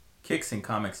Kicks and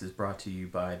Comics is brought to you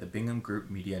by the Bingham Group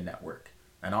Media Network,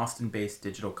 an Austin-based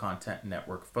digital content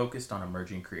network focused on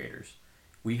emerging creators.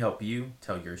 We help you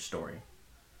tell your story.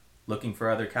 Looking for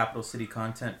other Capital City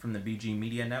content from the BG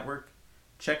Media Network?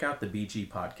 Check out the BG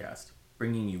Podcast,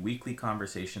 bringing you weekly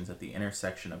conversations at the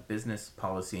intersection of business,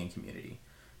 policy, and community.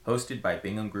 Hosted by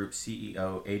Bingham Group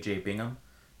CEO AJ Bingham,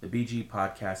 the BG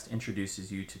Podcast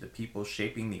introduces you to the people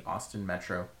shaping the Austin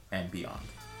Metro and beyond.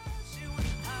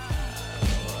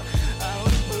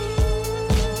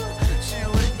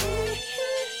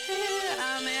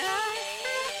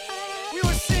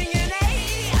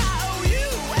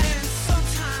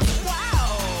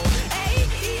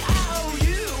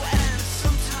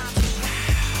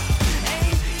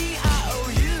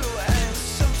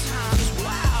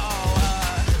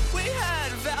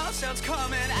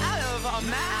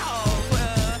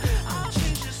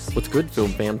 What's good,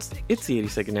 film fans? It's the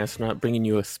 82nd Astronaut bringing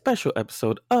you a special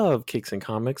episode of Kicks and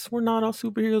Comics. We're not all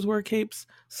superheroes wear capes,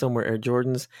 some wear Air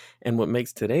Jordans, and what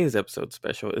makes today's episode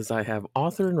special is I have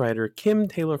author and writer Kim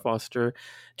Taylor Foster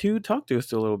to talk to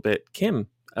us a little bit. Kim,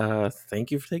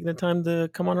 thank you for taking the time to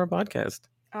come on our podcast.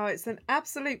 Oh, it's an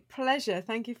absolute pleasure.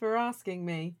 Thank you for asking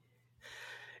me.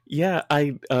 Yeah,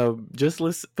 I just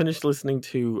finished listening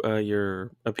to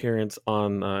your appearance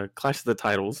on Clash of the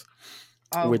Titles,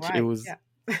 which right. it was...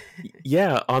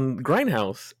 Yeah, on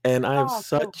Grindhouse, and I have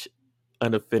such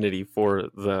an affinity for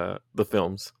the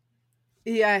films.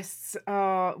 Yes,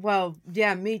 well,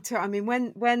 yeah, me too. I mean,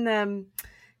 when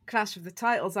Clash of the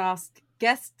Titles ask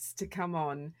guests to come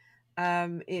on,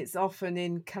 it's often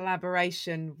in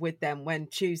collaboration with them when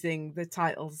choosing the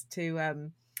titles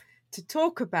to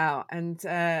talk about, and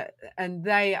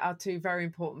they are two very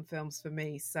important films for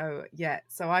me. So yeah,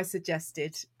 so I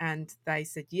suggested, and they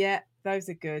said, yeah, those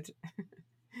are good.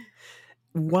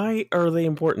 Why are they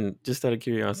important? Just out of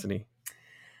curiosity,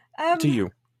 to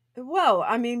you? Well,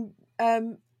 I mean,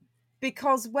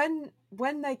 because when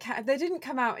they didn't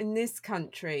come out in this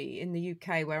country, in the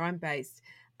UK where I'm based,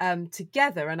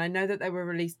 together, and I know that they were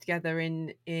released together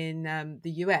in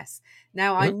the US.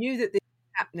 Now, I knew that this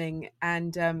was happening,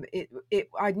 and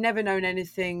I'd never known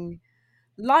anything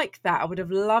like that. I would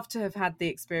have loved to have had the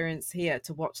experience here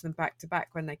to watch them back to back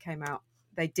when they came out.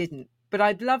 They didn't. But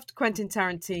I'd loved Quentin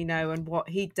Tarantino and what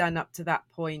he'd done up to that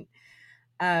point,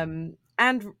 and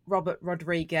Robert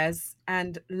Rodriguez,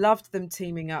 and loved them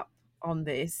teaming up on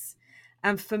this.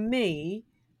 And for me,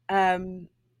 a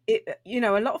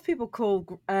lot of people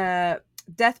call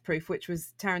Death Proof, which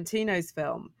was Tarantino's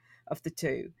film of the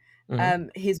two,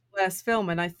 his worst film,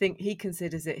 and I think he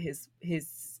considers it his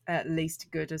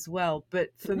least good as well.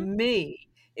 But for me,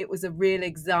 it was a real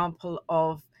example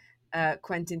of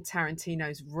Quentin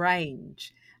Tarantino's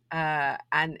range,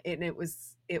 and it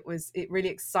really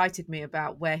excited me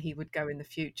about where he would go in the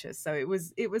future. So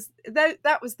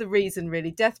that was the reason,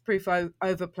 really. Death Proof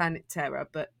over Planet Terror,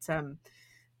 but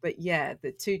yeah,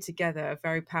 the two together are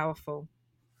very powerful,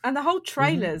 and the whole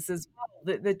trailers as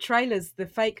well. The trailers, the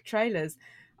fake trailers.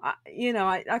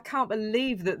 I can't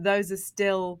believe that those are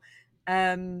still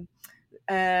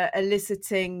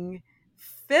eliciting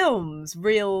films,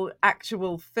 real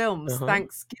actual films.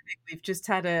 Thanksgiving, we've just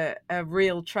had a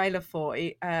real trailer for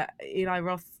Eli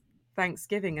Roth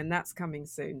Thanksgiving, and that's coming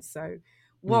soon. So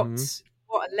what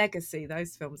a legacy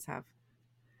those films have.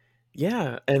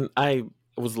 Yeah, and I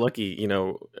was lucky,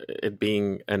 it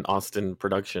being an Austin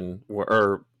production,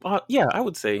 I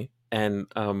would say. And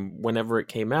whenever it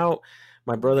came out,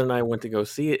 my brother and I went to go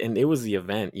see it, and it was the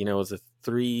event. It was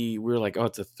we were like, oh,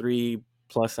 it's a 3+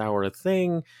 hour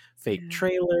thing, fake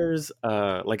trailers.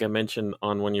 Like I mentioned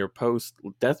on one of your posts,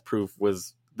 Death Proof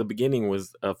the beginning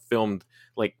was filmed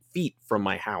like feet from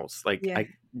my house. Like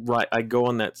I go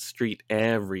on that street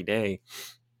every day.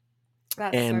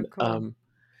 That's so cool.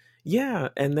 Yeah,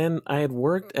 and then I had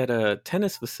worked at a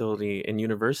tennis facility in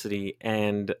university,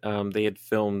 and they had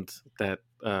filmed that.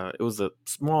 It was a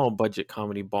small budget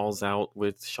comedy, Balls Out,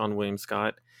 with Sean William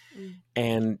Scott,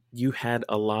 and you had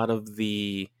a lot of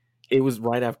it was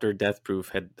right after Death Proof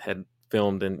had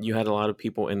filmed, and you had a lot of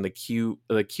people in the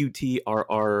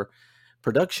QTRR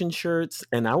production shirts,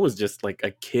 and I was just like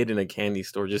a kid in a candy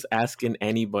store, just asking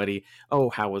anybody, oh,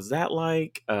 how was that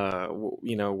like?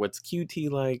 What's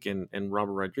QT like? And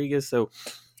Robert Rodriguez. So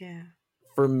yeah,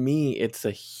 for me, it's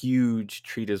a huge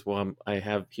treat as well. I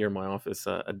have here in my office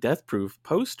a Death Proof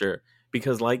poster,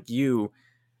 because like you,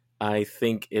 I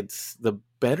think it's the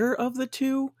better of the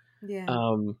two. Yeah.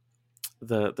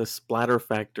 The splatter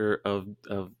factor of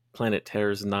Planet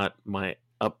Terror is not my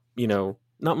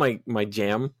not my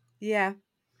jam. Yeah.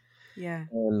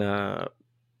 And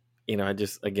I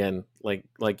just, again, like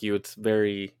you, it's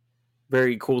very,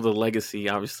 very cool, the legacy.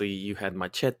 Obviously, you had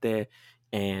Machete,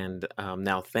 and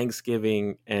now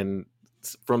Thanksgiving, and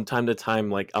from time to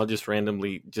time, like I'll just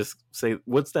randomly just say,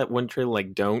 "What's that one trailer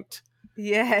like?" Don't.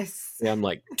 Yes. Yeah, I'm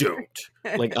like, "Don't."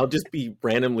 Like I'll just be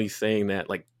randomly saying that,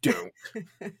 like, "Don't."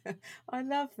 I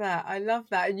love that. I love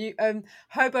that. And you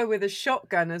Hobo with a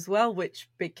Shotgun as well, which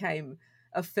became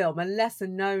a film, a lesser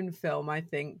known film, I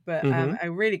think, but Mm-hmm.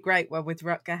 a really great one with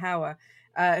Rutger Hauer,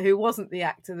 who wasn't the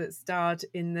actor that starred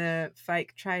in the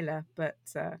fake trailer,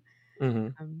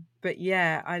 Mm-hmm. but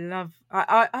yeah, I love.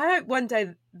 I hope one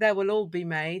day there will all be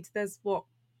made. There's what,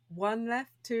 one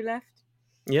left, two left.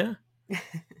 Yeah.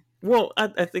 Well,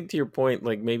 I think to your point,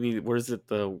 like maybe where's it,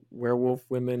 the Werewolf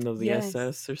Women of the Yes.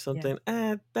 SS or Yes. something?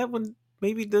 That one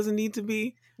maybe doesn't need to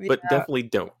be, but Yeah. definitely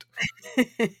don't.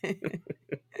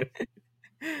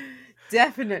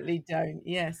 Definitely don't.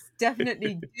 Yes,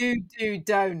 definitely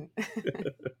don't.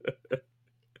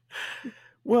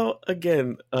 Well,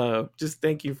 again, just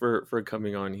thank you for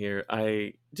coming on here.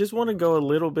 I just want to go a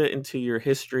little bit into your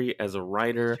history as a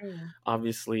writer. Sure.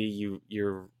 Obviously, you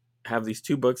have these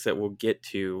two books that we'll get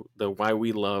to, the Why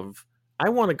We Love. I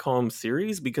want to call them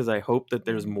series because I hope that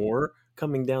there's Yeah. more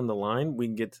coming down the line. We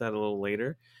can get to that a little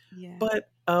later. Yeah. But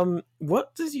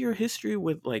what is your history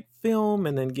with like film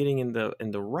and then getting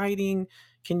into writing?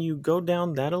 Can you go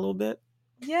down that a little bit?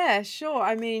 Yeah, sure.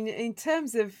 I mean, in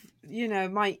terms of,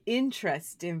 my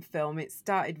interest in film, it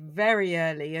started very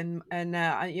early, and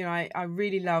I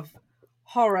really love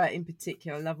horror in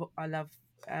particular. I love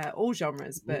all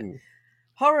genres, but Ooh.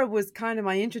 horror was kind of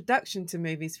my introduction to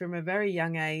movies from a very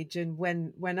young age. And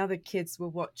when other kids were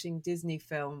watching Disney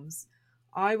films,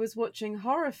 I was watching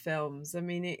horror films. I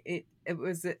mean, it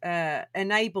was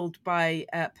enabled by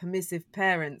permissive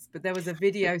parents, but there was a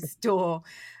video store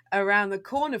around the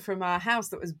corner from our house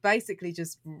that was basically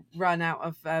just run out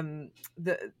of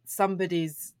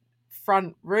somebody's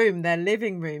front room, their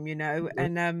living room, Mhm.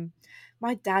 and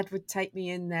my dad would take me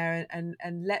in there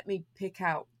and let me pick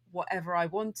out whatever I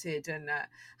wanted, and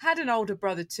had an older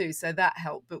brother too, so that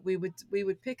helped. But we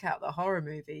would pick out the horror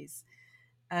movies,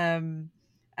 and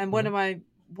one Mhm.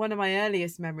 of my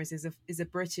earliest memories is a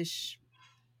British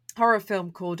horror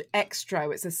film called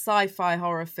Extro. It's a sci-fi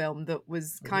horror film that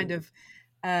was Ooh.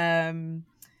 um,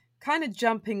 kind of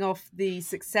jumping off the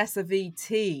success of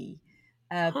ET,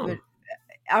 Huh. but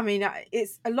I mean,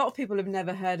 it's a lot of people have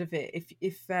never heard of it.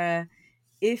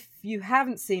 If you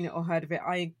haven't seen it or heard of it,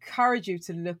 I encourage you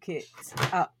to look it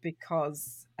up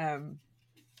because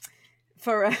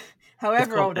for It's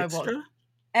however called old I was, Extra?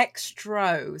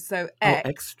 Extro, so Oh,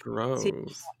 X T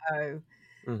Extros. O.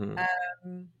 Mhm.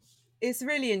 Um, it's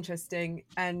really interesting,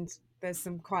 and there's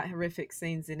some quite horrific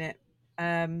scenes in it.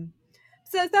 Um,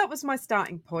 so that was my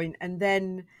starting point, and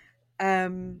then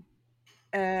um,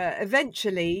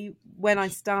 eventually, when I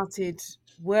started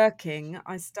working,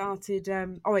 I started.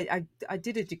 I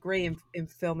did a degree in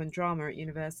film and drama at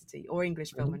university, or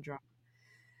English film Mhm. and drama.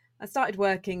 I started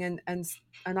working and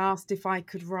asked if I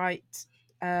could write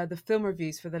the film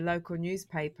reviews for the local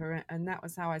newspaper, and that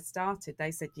was how I started.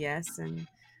 They said yes, and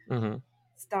Mhm.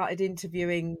 started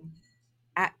interviewing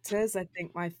actors. I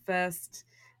think my first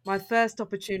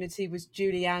opportunity was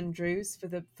Julie Andrews for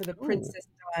the Ooh. Princess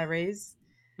Diaries,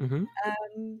 Mhm.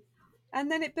 um,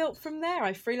 and then it built from there.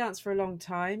 I freelanced for a long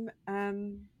time,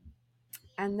 and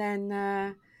then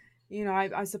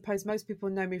I suppose most people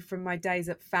know me from my days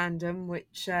at Fandom,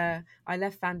 which I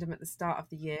left Fandom at the start of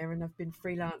the year, and I've been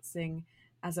freelancing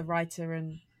as a writer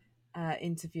and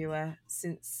interviewer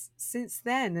since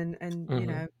then, and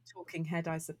Mhm. talking head,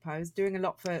 I suppose, doing a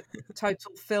lot for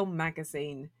Total Film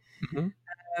magazine. Mhm.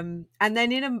 And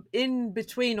then in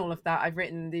between all of that, I've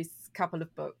written these couple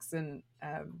of books, and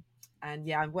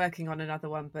yeah, I'm working on another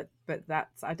one, but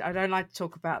that's I don't like to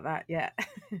talk about that yet.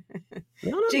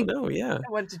 No, no, Jinx, no, yeah.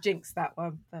 I want to jinx that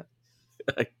one, but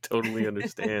I totally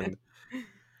understand.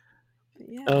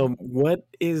 yeah, What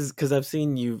is, because I've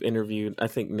seen you've interviewed, I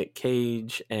think, Nick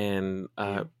Cage, and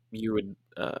yeah, you would,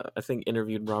 I think,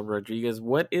 interviewed Rob Rodriguez.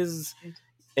 What is, good.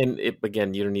 and it,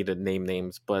 again, you don't need to name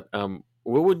names, but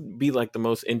what would be like the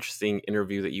most interesting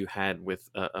interview that you had with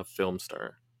a film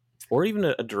star, or even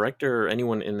a director or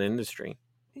anyone in the industry?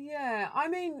 Yeah, I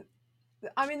mean,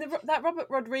 that Robert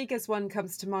Rodriguez one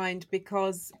comes to mind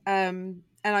because, and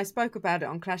I spoke about it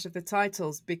on Clash of the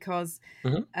Titles because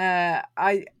Hmm.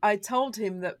 I told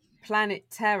him that Planet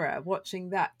Terror, watching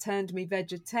that, turned me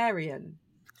vegetarian,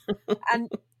 and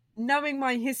knowing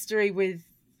my history with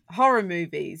horror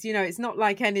movies, it's not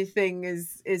like anything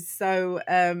is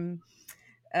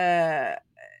uh,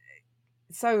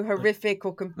 so horrific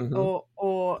Hmm.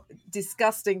 or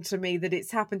disgusting to me that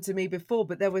it's happened to me before.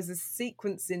 But there was a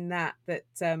sequence in that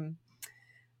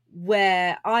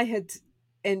where I had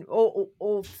or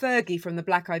Fergie from the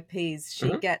Black Eyed Peas, she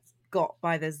Hmm. gets got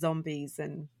by the zombies,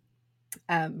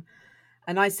 um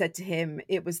and I said to him,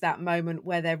 it was that moment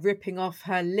where they're ripping off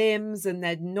her limbs and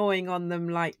they're gnawing on them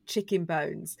like chicken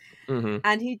bones. Hmm.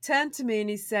 And he turned to me and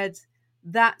he said,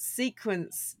 that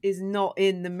sequence is not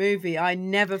in the movie. I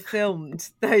never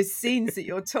filmed those scenes that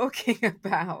you're talking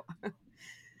about.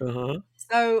 Uh-huh.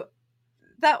 So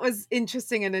that was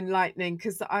interesting and enlightening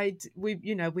because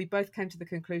we both came to the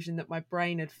conclusion that my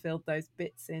brain had filled those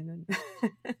bits in,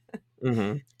 and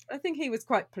Hmm. I think he was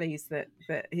quite pleased that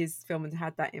his film had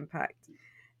had that impact.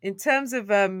 In terms of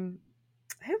who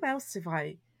else have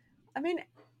I mean,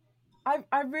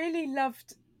 I really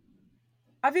loved.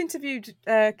 I've interviewed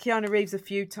Keanu Reeves a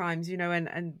few times,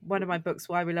 and one of my books,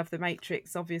 Why We Love the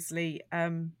Matrix, obviously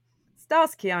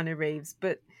stars Keanu Reeves.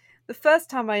 But the first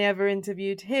time I ever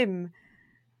interviewed him,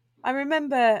 I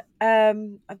remember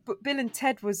Bill and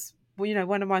Ted was,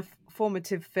 one of my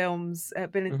formative films.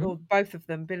 Hmm. Or both of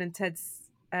them, Bill and Ted's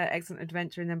Excellent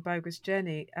Adventure and then Bogus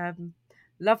Journey.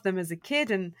 Loved them as a kid,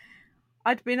 and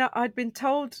I'd been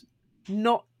told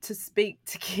not to speak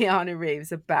to Keanu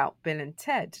Reeves about Bill and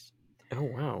Ted, Oh,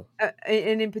 wow.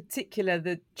 and in particular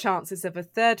the chances of a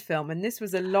third film. And this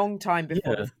was a long time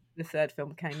before Yeah. the third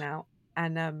film came out,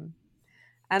 and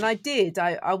I did.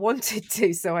 I wanted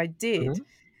to, so I did, Hmm.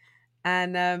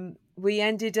 and we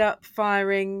ended up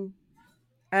firing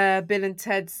Bill and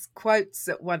Ted's quotes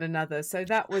at one another. So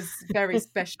that was very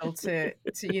special to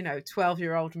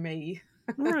 12-year-old me.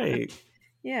 Right.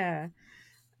 Yeah.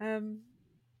 Um,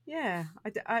 Yeah,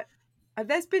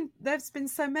 there's been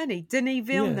so many. Denis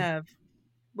Yeah. Villeneuve.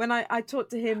 When I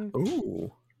talked to him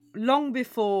Ooh. long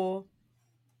before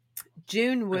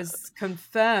June Uh, was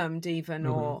confirmed, even, hmm.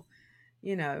 or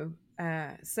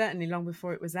certainly long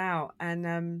before it was out,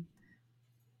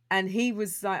 and he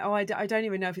was like, "Oh, I don't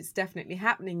even know if it's definitely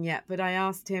happening yet." But I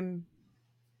asked him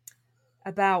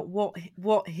about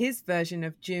what his version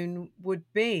of June would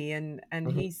be, and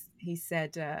Hmm. he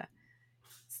said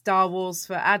Star Wars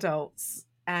for adults,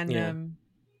 and Yeah.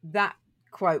 that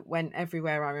quote went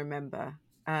everywhere. I remember,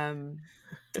 um,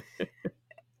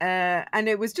 and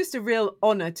it was just a real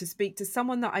honor to speak to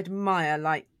someone that I admire,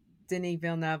 like Denis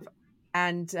Villeneuve,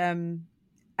 and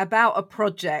about a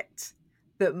project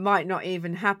that might not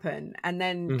even happen, and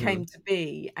then Hmm. came to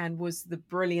be, and was the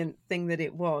brilliant thing that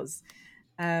it was.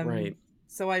 Um, Right.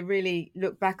 so I really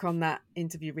look back on that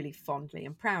interview really fondly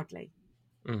and proudly.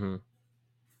 Hmm.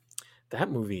 That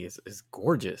movie is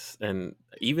gorgeous, and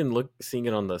even seeing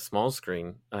it on the small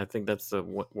screen, I think that's the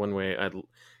one way I'd,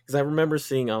 because I remember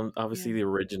seeing obviously Yeah, the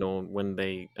original when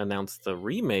they announced the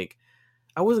remake.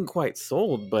 I wasn't quite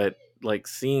sold, but like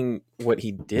seeing what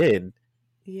he did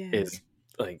yeah. is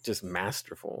like just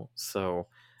masterful. So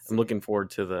I'm So, looking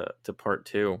forward to the to part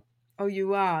two. oh,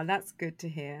 you are. That's good to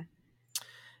hear.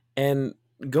 And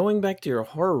going back to your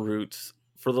horror roots,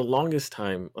 for the longest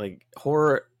time, like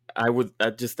horror, I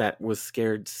just that was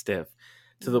scared stiff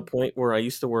to the Mm, point where I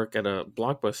used to work at a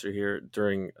Blockbuster here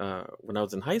during when I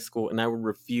was in high school, and I would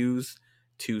refuse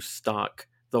to stock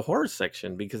the horror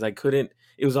section because I couldn't.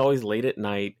 It was always late at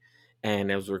night,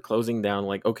 and as we're closing down,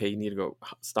 like, okay, you need to go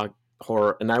stock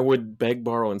horror, and I would beg,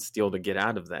 borrow, and steal to get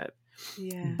out of that.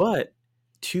 yeah. But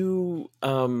to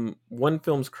one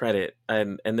film's credit,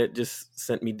 and it just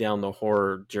sent me down the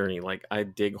horror journey. Like I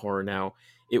dig horror now.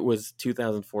 It was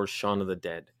 2004 Shaun of the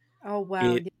Dead. Oh,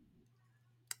 wow. It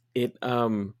it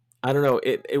I don't know,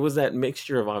 it was that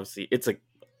mixture of, obviously it's like,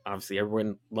 obviously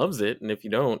everyone loves it, and if you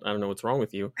don't, I don't know what's wrong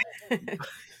with you. Yeah.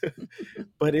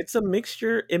 But it's a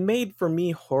mixture. It made for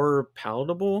me horror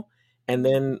palatable, and Mm,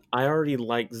 then I already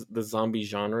liked the zombie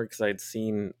genre because I'd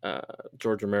seen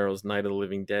George Romero's Night of the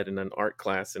Living Dead in an art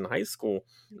class in high school,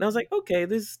 and I was yeah. like, okay,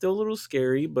 this is still a little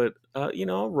scary, but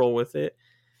I'll roll with it.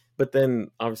 But then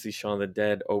obviously Shaun of the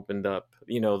Dead opened up,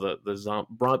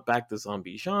 brought back the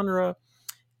zombie genre,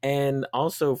 and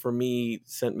also for me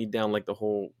sent me down like the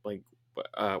whole, like,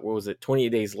 what was it, 28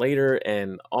 Days Later,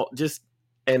 and all just,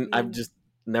 and Yeah. I've just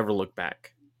never looked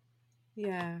back.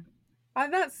 Yeah.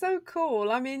 That's so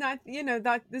cool. I mean, that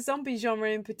the zombie genre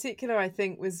in particular, I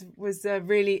think was a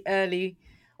really early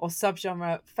or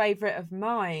subgenre favorite of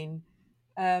mine.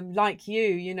 Like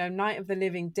Night of the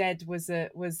Living Dead was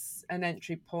an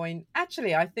entry point.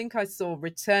 Actually, I think I saw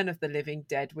Return of the Living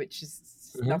Dead, which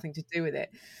is Mhm. nothing to do with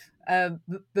it.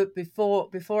 But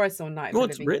before I saw Night of Well, the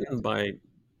it's Living Dead, written by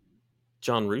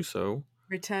John Russo.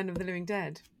 Return of the Living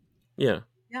Dead. Yeah.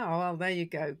 Yeah, well, there you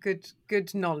go.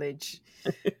 Good knowledge.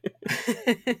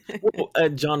 Well,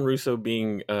 John Russo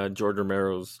being George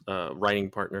Romero's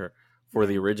writing partner for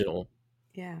the Yeah, original.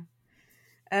 yeah.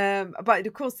 But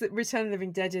of course, the Return of the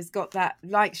Living Dead has got that,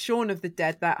 like Shaun of the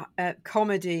Dead, that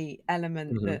comedy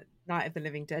element Hmm. that Night of the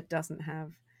Living Dead doesn't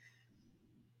have.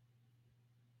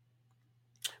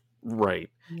 Right.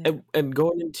 Yeah. And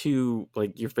going into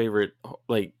like your favorite,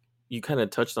 like you kind of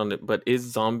touched on it, but is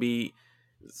zombie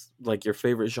like your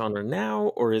favorite genre now,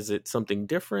 or is it something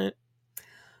different?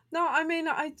 No, I mean,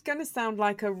 I'm going to sound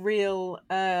like a real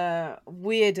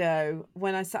weirdo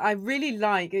when I say I really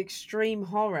like extreme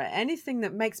horror. Anything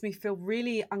that makes me feel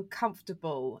really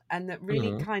uncomfortable and that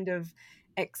really Hmm. kind of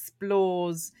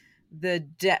explores the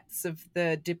depths of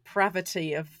the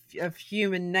depravity of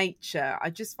human nature, I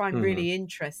just find Hmm. really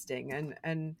interesting.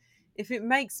 And if it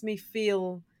makes me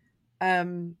feel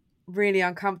um, really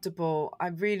uncomfortable, I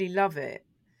really love it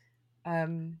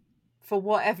um, for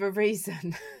whatever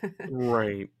reason.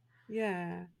 Right.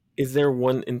 Yeah. Is there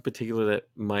one in particular that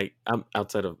might,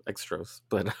 outside of extras,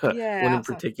 but Yeah, one in outside.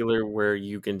 particular where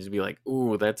you can just be like,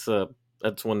 "Ooh, that's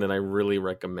one that I really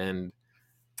recommend."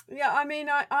 Yeah, I mean,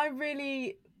 I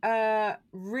really,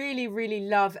 really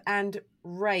love and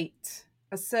rate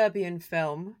a Serbian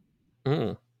film.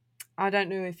 Mm, I don't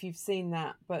know if you've seen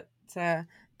that, but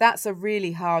that's a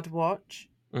really hard watch.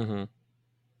 mm-hmm,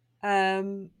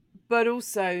 Um, but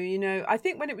also, I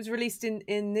think when it was released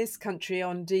in this country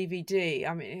on DVD,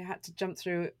 I mean, it had to jump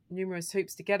through numerous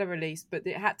hoops to get a release, but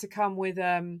it had to come with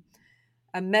a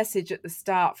message at the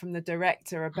start from the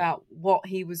director about what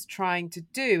he was trying to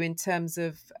do in terms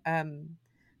of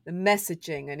the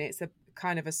messaging, and it's a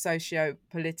kind of a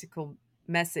socio-political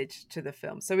message to the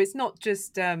film. So it's not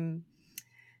just seen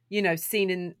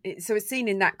so it's seen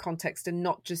in that context and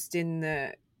not just in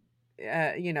the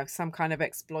some kind of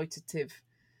exploitative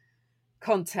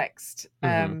context.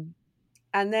 mm-hmm.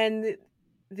 And then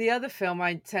the other film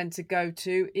I tend to go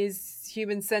to is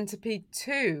Human Centipede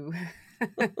 2.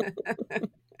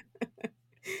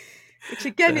 Which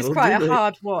again is That'll quite a do it.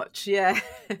 hard watch, yeah.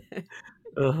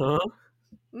 Uh-huh.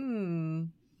 Hmm.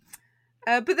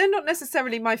 But they're not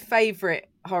necessarily my favourite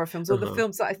horror films or the Uh-huh.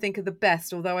 films that I think are the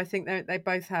best. Although I think they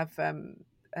both have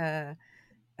uh,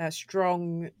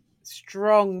 strong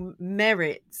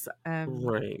merits.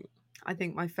 Right. I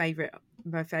think my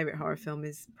favourite horror film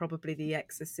is probably The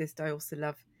Exorcist. I also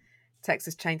love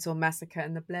Texas Chainsaw Massacre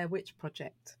and The Blair Witch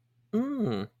Project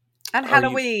Mm. and Are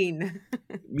you? Halloween.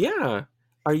 Yeah.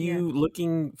 Are Yeah, you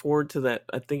looking forward to that?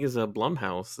 I think is a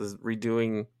Blumhouse is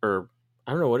redoing, or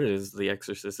I don't know what it is. The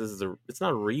Exorcist is it's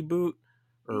not a reboot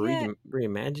or yeah.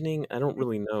 reimagining. I don't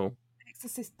really know.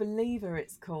 Exorcist Believer,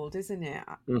 it's called, isn't it?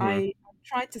 Mm-hmm. I've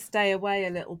tried to stay away a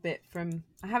little bit from.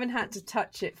 I haven't had to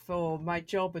touch it for my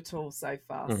job at all so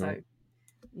far. Mm-hmm. So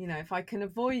if I can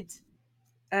avoid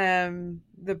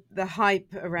the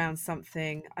hype around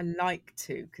something, I like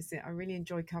to because I really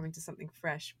enjoy coming to something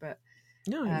fresh. But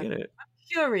Yeah, I um, get it.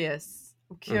 curious.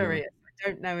 I'm Mm-hmm. curious. I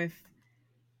don't know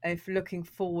if looking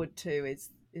forward to is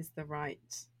the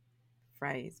right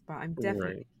phrase, but I'm Right.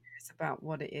 definitely curious about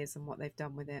what it is and what they've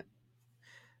done with it.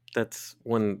 That's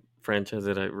one franchise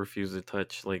that I refuse to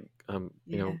touch. Like,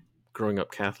 Yeah. growing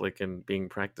up Catholic and being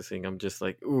practicing, I'm just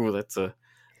like, ooh, that's a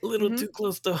little Hmm. too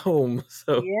close to home.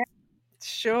 So, Yeah.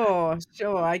 Sure,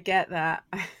 I get that.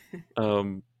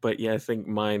 but yeah, I think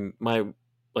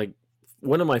like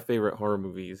one of my favorite horror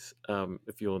movies,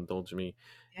 if you'll indulge me,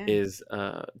 Yeah. is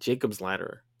Jacob's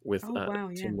Ladder with Oh, wow,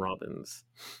 yeah. Tim Robbins.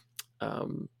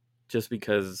 Um, just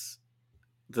because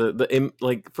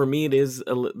like for me it is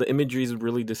the imagery is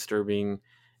really disturbing,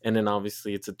 and then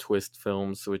obviously it's a twist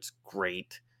film, so it's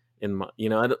great. In my,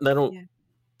 I don't Yeah.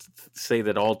 say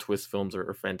that all twist films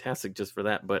are fantastic just for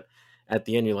that, but at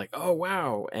the end you're like, oh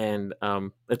wow. And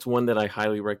it's one that I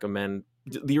highly recommend.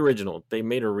 The original, they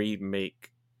made a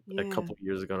remake a Yeah. couple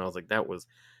years ago, and I was like, that was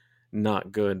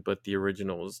not good, but the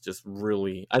original is just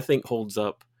really, I think, holds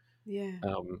up. Yeah.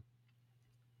 um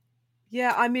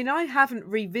Yeah, I mean, I haven't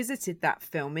revisited that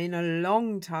film in a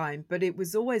long time, but it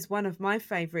was always one of my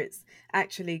favorites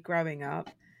actually growing up.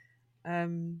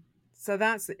 Um, so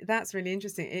that's really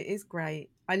interesting. It is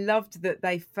great. I loved that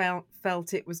they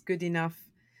felt it was good enough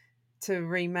to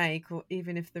remake, or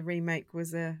even if the remake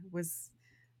was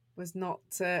not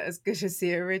as good as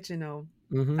the original.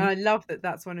 And mhm. I love that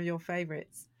that's one of your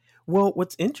favorites. Well,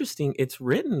 what's interesting, it's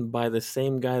written by the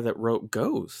same guy that wrote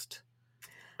Ghost.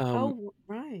 Um, Oh,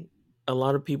 right. a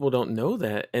lot of people don't know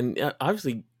that, and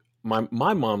obviously, my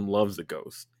mom loves the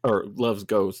Ghost, or loves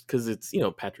Ghost, because it's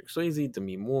Patrick Swayze,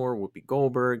 Demi Moore, Whoopi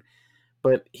Goldberg.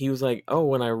 But he was like, "Oh,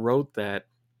 when I wrote that,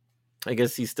 I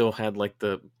guess he still had like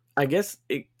the. I guess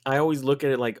I always look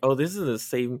at it like, oh, this is the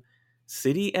same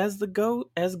city as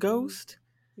Mm, Ghost,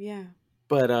 yeah.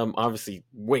 but obviously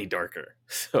way darker.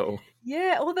 So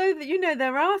Yeah, although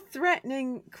there are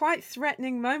quite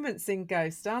threatening moments in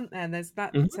Ghost, aren't there? There's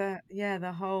that, Mhm,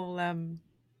 the whole.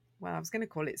 Well, I was going to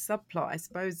call it subplot. I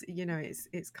suppose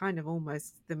it's kind of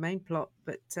almost the main plot,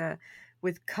 but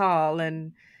with Carl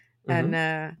and mhm,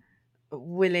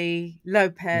 Willie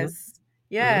mhm, Lopez,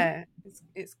 mhm, yeah,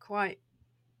 it's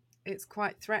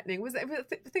quite threatening.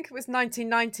 I think it was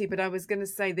 1990, but I was going to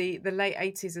say the late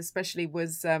 80s especially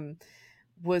was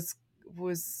was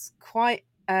quite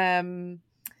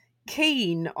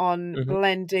keen on mhm,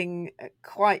 blending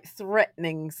quite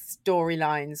threatening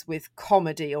storylines with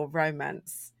comedy or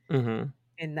romance mhm.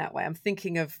 in that way. I'm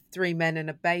thinking of Three Men and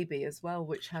a Baby as well,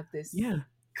 which had this Yeah.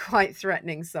 quite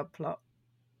threatening subplot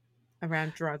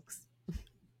around drugs.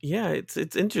 Yeah,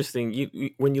 it's interesting.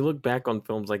 When you look back on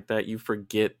films like that, you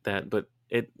forget that, but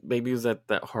it maybe it was at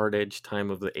that hard edge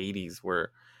time of the '80s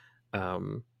where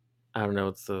um I don't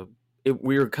know,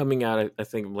 we were coming out, I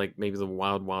think, like maybe the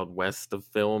wild wild west of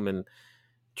film and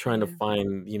trying to Yeah.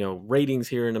 find, ratings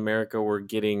here in America. We're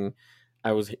getting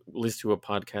I was listening to a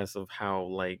podcast of how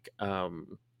like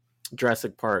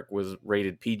Jurassic Park was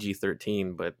rated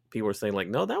PG-13, but people were saying like,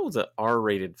 no, that was a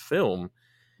R-rated film.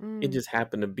 It Mm, just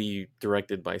happened to be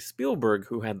directed by Spielberg,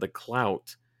 who had the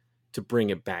clout to bring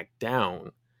it back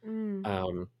down. mm,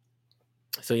 Um,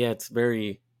 so yeah, it's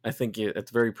very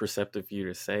perceptive for you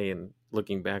to say, and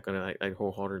looking back on it, I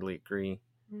wholeheartedly agree.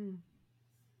 mm.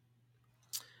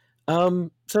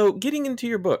 So getting into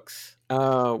your books,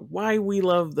 why we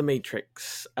love the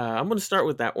Matrix. I'm going to start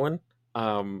with that one.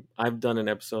 I've done an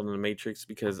episode on the Matrix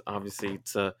because obviously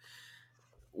it's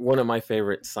one of my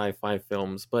favorite sci-fi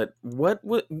films. But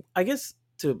I guess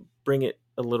to bring it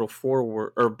a little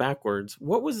forward or backwards,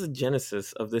 what was the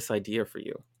genesis of this idea for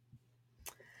you?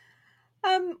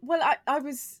 Well, I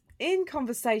was in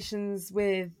conversations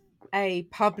with a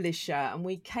publisher, and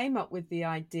we came up with the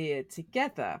idea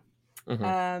together. Mm-hmm.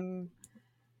 Um,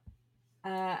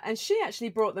 and she actually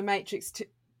brought the Matrix to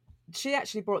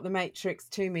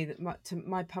me, to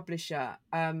my publisher,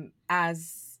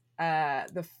 as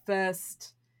the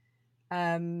first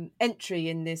entry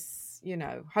in this,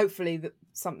 hopefully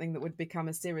something that would become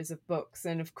a series of books.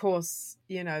 And of course,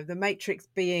 the Matrix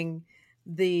being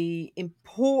the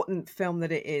important film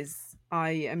that it is, I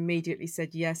immediately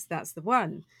said yes, that's the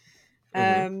one.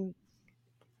 Mm-hmm. um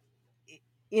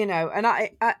and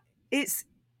it's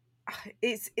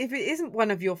it's if it isn't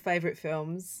one of your favorite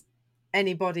films,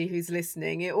 anybody who's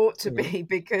listening, it ought to Mm-hmm. be,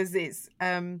 because it's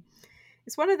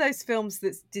one of those films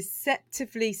that's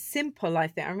deceptively simple. I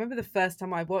think I remember the first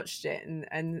time I watched it,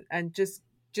 and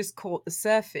just caught the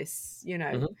surface,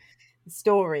 Mm-hmm. the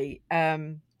story,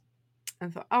 and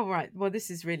thought, oh right, well this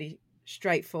is really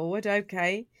straightforward.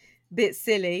 Okay, bit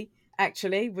silly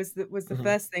actually was the Mm-hmm.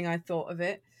 first thing I thought of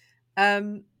it.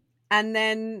 Um, and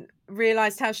then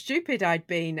realized how stupid I'd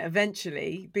been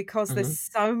eventually, because there's Mm-hmm.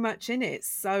 so much in it.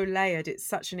 It's so layered. It's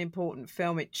such an important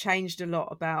film. It changed a lot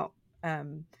about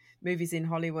movies in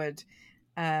Hollywood,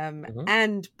 Mm-hmm.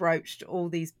 and broached all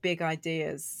these big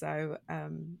ideas. So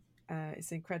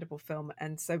it's an incredible film.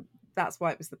 And so that's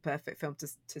why it was the perfect film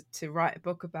to write a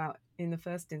book about in the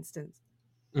first instance.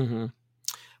 Mm-hmm.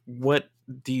 What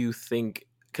do you think?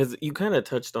 Because you kind of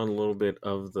touched on a little bit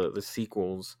of the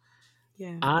sequels.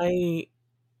 Yeah. I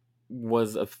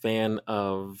was a fan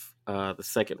of the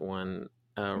second one,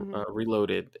 Hmm.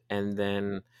 Reloaded, and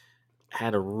then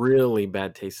had a really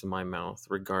bad taste in my mouth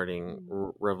regarding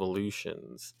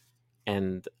Revolutions.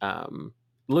 And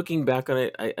looking back on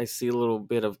it, I see a little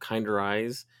bit of kinder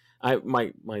eyes.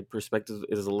 My perspective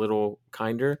is a little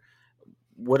kinder.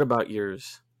 What about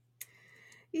yours?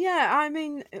 Yeah, I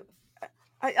mean,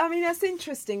 I mean that's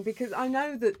interesting, because I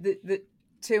know that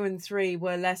two and three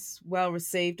were less well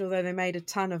received, although they made a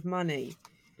ton of money.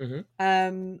 Mm-hmm.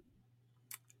 Um,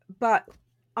 but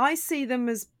I see them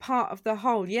as part of the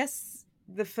whole. Yes,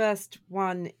 the first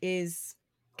one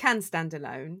can stand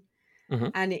alone, Mm-hmm.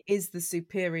 and it is the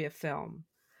superior film.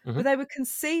 Mm-hmm. But they were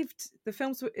conceived. The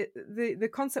films were the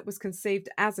concept was conceived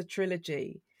as a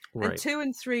trilogy, and Right. two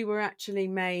and three were actually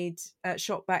made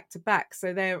shot back to back.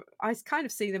 So I kind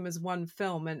of see them as one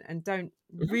film, and don't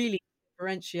Mm-hmm. really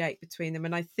differentiate between them.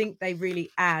 And I think they really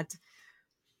add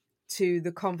to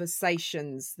the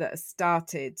conversations that are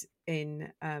started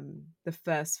in the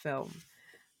first film,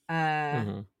 uh,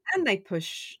 Mm-hmm. and they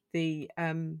push the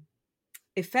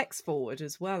effects forward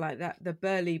as well, like that. The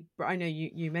Burley, I know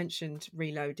you mentioned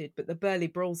Reloaded, but the Burley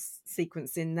Brawl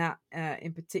sequence in that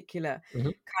in particular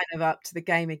Mm-hmm. kind of up to the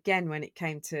game again when it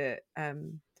came to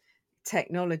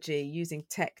technology, using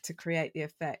tech to create the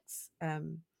effects,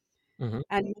 Mm-hmm.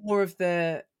 and more of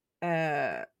the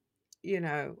uh, you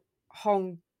know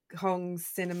Hong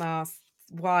cinema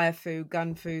wire fu,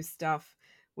 gun fu stuff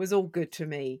was all good to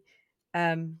me.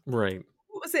 Right.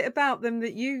 What was it about them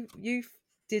that you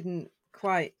didn't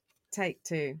quite take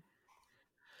to?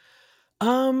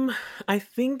 I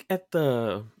think at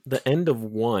the end of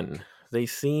one, they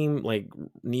seem like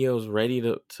Neo's ready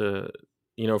to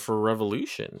for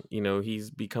revolution.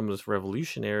 He's become this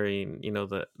revolutionary, and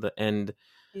the end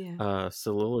Yeah.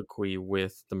 soliloquy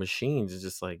with the machines is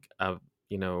just like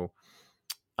you know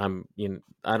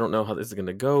I don't know how this is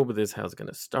gonna go, but this is how it's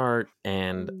gonna start,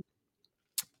 Mm,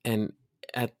 and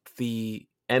at the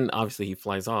end, obviously he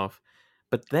flies off,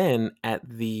 but then at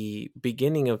the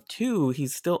beginning of two,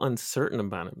 he's still uncertain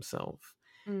about himself.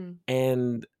 mm,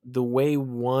 And the way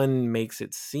one makes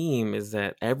it seem is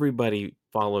that everybody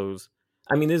follows.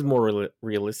 I mean, this is more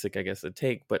realistic, I guess, to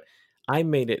take, but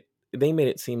they made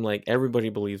it seem like everybody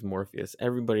believes Morpheus,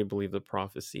 everybody believes the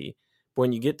prophecy. But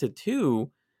when you get to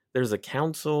two, there's a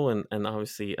council and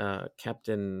obviously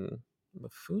Captain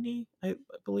Mifune, I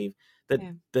believe, that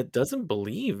yeah. that doesn't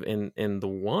believe in the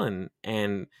one.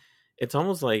 And it's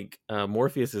almost like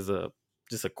Morpheus is a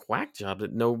just a quack job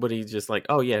that nobody's just like,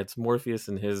 oh yeah, it's Morpheus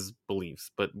and his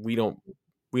beliefs, but we don't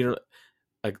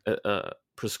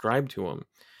prescribe to him.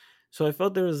 So I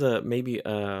felt there was a maybe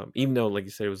even though like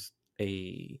you said it was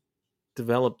a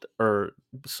developed or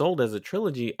sold as a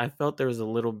trilogy, I felt there was a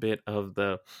little bit of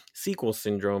the sequel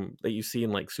syndrome that you see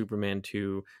in like Superman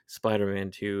 2,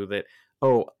 Spider-Man 2, that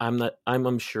I'm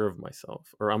unsure of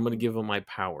myself, or I'm gonna give him my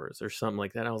powers or something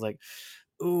like that. I was like,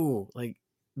 ooh, like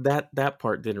that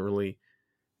part didn't really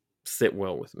sit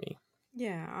well with me.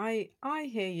 Yeah, I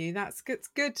hear you. That's good. It's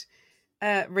good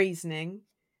reasoning.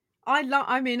 I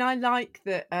like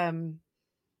that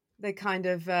they kind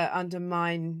of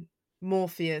undermine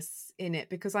Morpheus in it,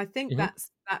 because I think Hmm.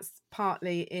 that's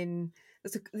partly in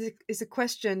it's a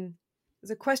question,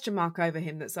 there's a question mark over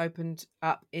him that's opened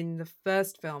up in the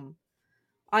first film.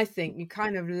 I think you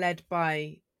kind of led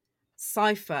by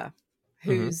Cypher,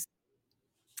 Hmm.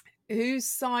 whose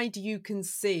side you can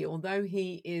see, although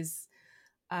he is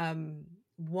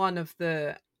one of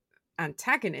the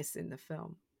antagonists in the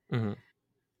film. Hmm.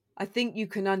 I think you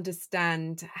can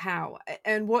understand how,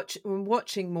 and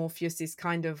watching Morpheus's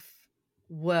kind of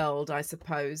world, I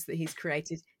suppose, that he's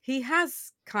created. He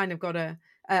has kind of got a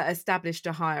established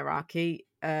a hierarchy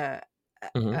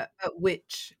Hmm. at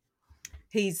which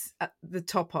he's at the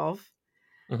top of,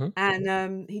 Hmm.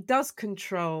 and he does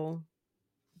control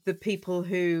the people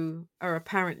who are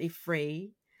apparently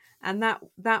free, and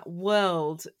that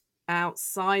world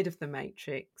outside of the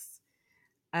Matrix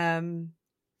um,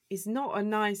 is not a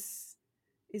nice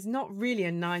is not really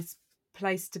a nice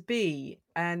place to be.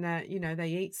 And they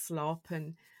eat slop,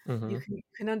 and Hmm. you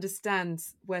can understand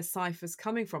where Cypher's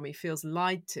coming from. He feels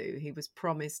lied to. He was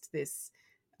promised this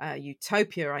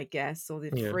utopia, I guess, or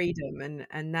the Yeah. freedom,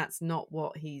 and that's not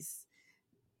what he's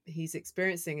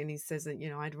experiencing. And he says that,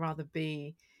 I'd rather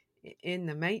be in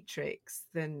the Matrix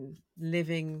than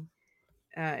living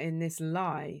in this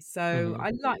lie. So Hmm.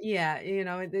 I like, yeah,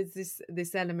 there's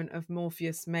this element of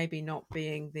Morpheus maybe not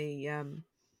being the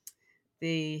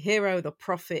hero, the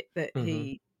prophet that Hmm.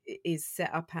 he is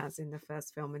set up as in the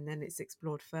first film, and then it's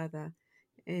explored further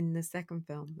in the second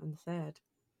film and the third.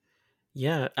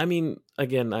 Yeah. I mean,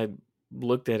 again, I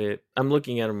looked at it. I'm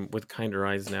looking at him with kinder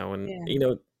eyes now, and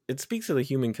Yeah, it speaks to the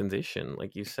human condition,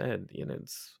 like you said.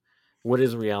 It's what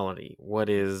is reality, what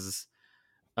is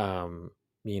um,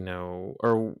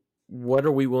 or what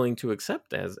are we willing to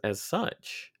accept as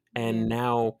such? And yeah,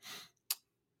 now,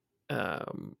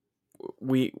 um,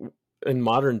 we in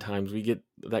modern times we get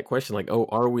that question like, oh,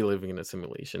 are we living in a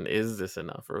simulation? Is this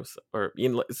enough? Or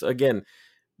so again,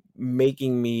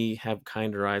 making me have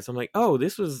kinder eyes. I'm like, oh,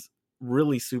 this was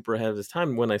really super ahead of this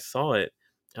time. When I saw it,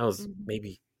 I was mhm,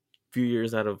 maybe a few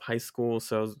years out of high school,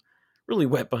 so I was really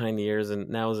wet behind the ears. And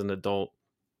now as an adult,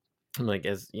 I'm like,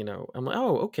 I'm like,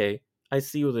 oh, okay, I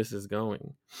see where this is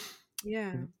going.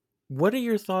 yeah. What are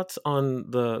your thoughts on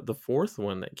the fourth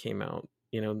one that came out,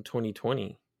 in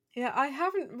 2020? Yeah, I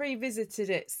haven't revisited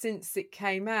it since it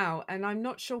came out, and I'm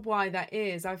not sure why that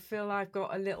is. I feel I've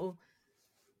got a little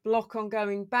block on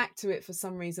going back to it for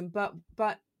some reason,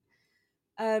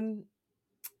 um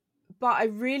but I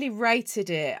really rated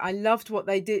it. I loved what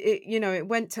they did. It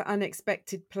went to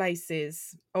unexpected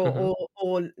places, Hmm.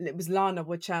 or it was Lana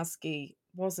Wachowski,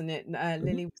 wasn't it? Hmm.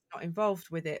 Lily was not involved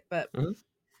with it, but Hmm.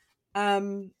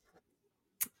 um,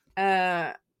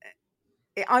 uh,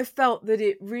 I felt that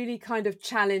it really kind of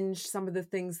challenged some of the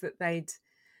things that they'd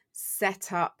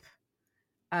set up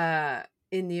uh,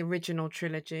 in the original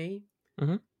trilogy,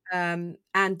 Hmm. and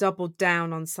doubled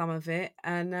down on some of it,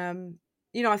 and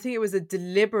I think it was a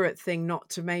deliberate thing not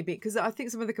to, maybe, because I think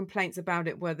some of the complaints about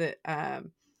it were that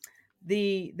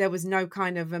there was no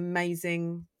kind of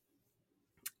amazing,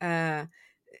 uh,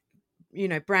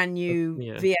 brand new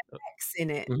Yeah. VFX in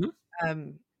it, Hmm.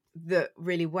 um, that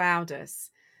really wowed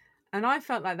us. And I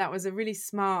felt like that was a really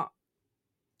smart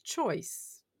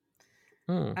choice,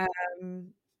 Mm,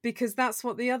 um, because that's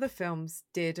what the other films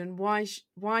did. And why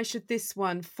should this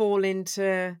one fall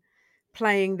into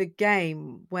playing the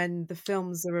game when the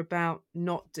films are about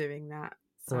not doing that?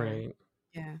 So, right.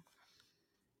 yeah.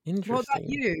 What about Interesting.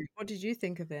 you? What did you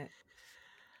think of it?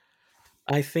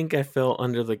 I think I fell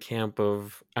under the camp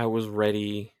of I was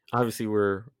ready. Obviously,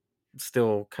 we're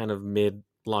still kind of mid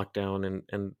lockdown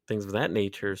and things of that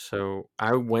nature. So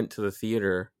I went to the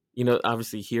theater.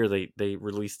 Obviously here they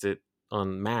released it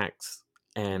on Max,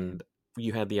 Yeah. and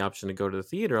you had the option to go to the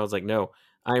theater. I was like, no,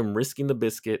 I'm risking the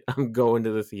biscuit. I'm going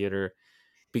to the theater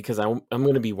because I'm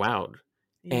going to be wowed.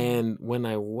 Yeah. And when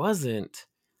I wasn't,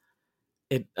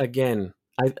 it again,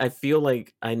 I feel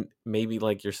like I maybe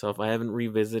like yourself, I haven't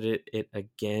revisited it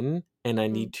again, and I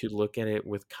Mm, need to look at it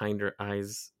with kinder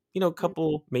eyes. A mm,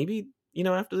 couple maybe,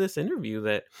 after this interview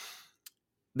that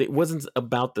it wasn't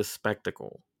about the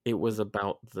spectacle. It was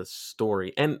about the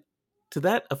story. And to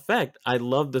that effect, I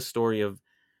love the story of,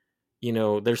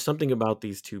 there's something about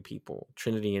these two people,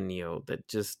 Trinity and Neo, that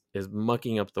just is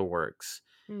mucking up the works.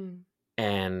 mm.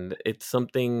 And it's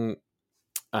something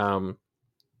um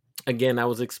again, I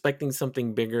was expecting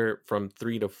something bigger from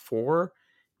 3 to 4,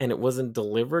 and it wasn't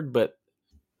delivered. But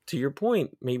to your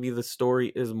point, maybe the story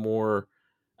is more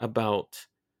about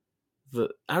the,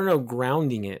 I don't know,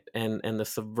 grounding it and the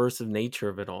subversive nature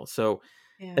of it all. So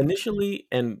Yeah. initially,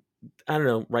 and I don't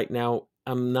know, right now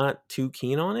I'm not too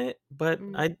keen on it, but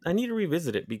Mm, I need to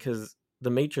revisit it because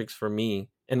The Matrix for me,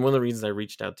 and one of the reasons I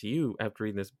reached out to you after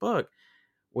reading this book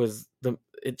was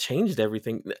it changed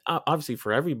everything, obviously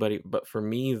for everybody, but for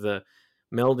me, the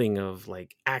melding of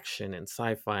like action and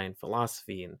sci-fi and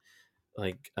philosophy, and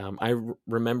like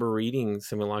remember reading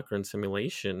Simulacra and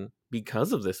Simulation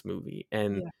because of this movie,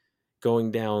 and yeah.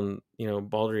 going down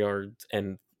Baudrillard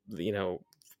and you know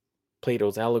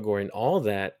Plato's allegory and all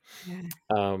that. Yeah.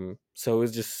 So it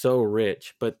was just so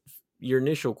rich. But your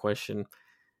initial question,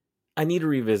 I need to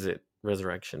revisit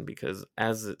Resurrection because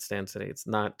as it stands today, it's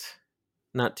not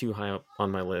too high up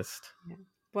on my list. Yeah.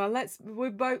 Well, we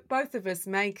both of us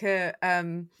make a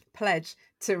pledge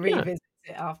to Yeah, revisit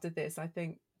it after this. I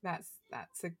think that's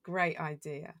a great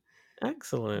idea.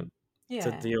 excellent. It's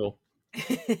a Yeah. deal.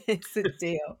 It's a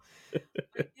deal.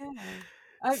 But yeah.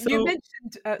 You So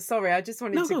mentioned, sorry, I just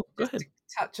wanted no, to no, go just to ahead.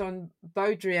 touch on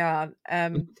Baudrillard.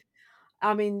 Mhm,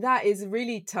 I mean, that is a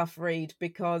really tough read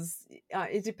because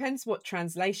it depends what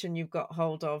translation you've got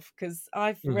hold of. Because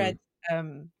I've read mhm,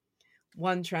 um,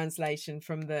 one translation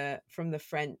from the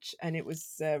French, and it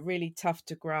was really tough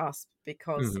to grasp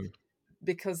mhm.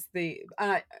 because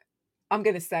I'm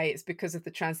going to say it's because of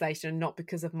the translation, not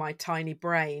because of my tiny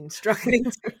brain struggling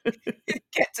to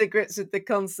get to grips with the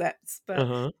concepts.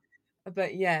 Uh-huh.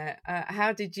 But yeah,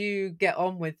 how did you get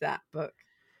on with that book?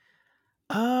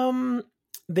 Um,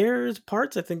 there's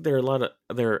parts I think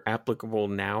they're applicable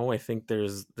now. I think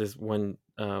there's this one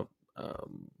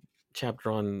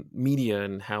chapter on media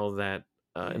and how that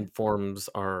Yeah. informs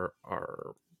our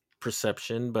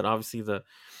perception, but obviously the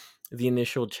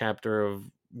initial chapter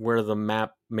of where the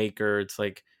map maker, it's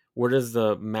like where does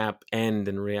the map end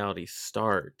and reality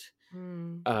start?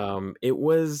 Mm, It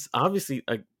was obviously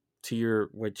to your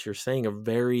what you're saying, a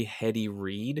very heady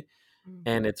read, mm.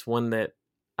 and it's one that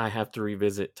I have to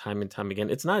revisit time and time again.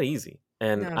 It's not easy,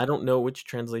 and No, I don't know which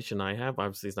translation I have.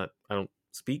 Obviously, it's not. I don't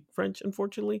speak French,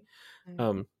 unfortunately. no.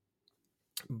 Um,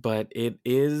 but it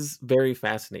is very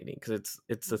fascinating because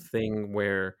it's a Mm, thing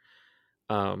where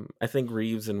I think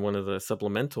Reeves in one of the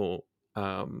supplemental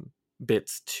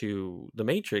bits to the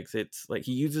Matrix, it's like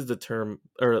he uses the term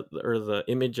or the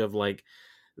image of like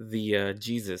the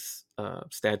Jesus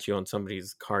statue on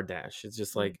somebody's car dash. It's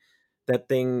just mm. like that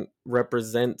thing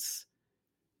represents.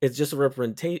 It's just a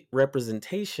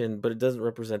representation, but it doesn't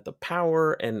represent the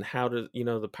power and how to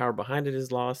the power behind it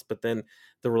is lost. But then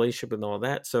the relationship and all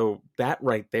that. So that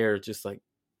right there, is just like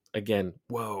again,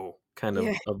 whoa, kind Yeah,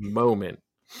 of a moment.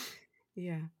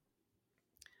 yeah,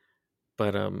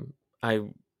 But I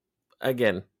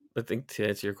again, I think to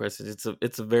answer your question,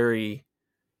 it's a very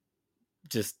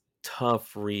just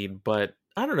tough read, but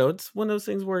I don't know. It's one of those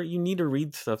things where you need to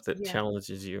read stuff that yeah.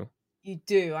 challenges you. You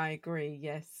do. I agree.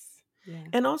 Yes.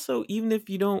 Yeah. And also, even if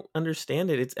you don't understand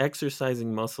it, it's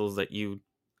exercising muscles that you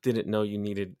didn't know you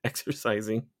needed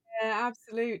exercising. Yeah,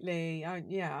 absolutely.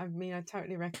 Yeah, I mean, I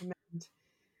totally recommend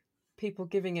people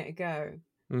giving it a go.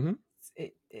 Hmm.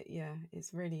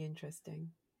 it's really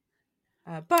interesting.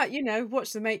 But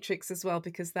watch The Matrix as well,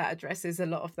 because that addresses a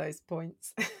lot of those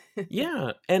points.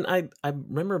 Yeah, and I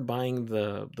remember buying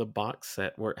the box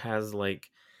set where it has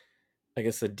like, I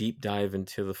guess, a deep dive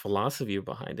into the philosophy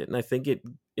behind it, and I think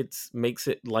it's makes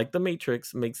it, like The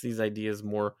Matrix, makes these ideas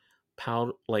more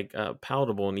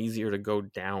palatable and easier to go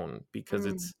down, because Mm,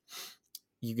 it's,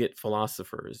 you get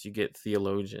philosophers, you get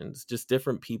theologians, just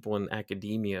different people in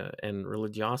academia and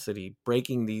religiosity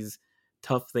breaking these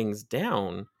tough things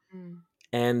down, mm,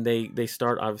 and they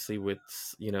start obviously with,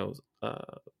 you know,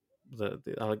 uh, the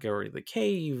allegory of the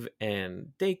cave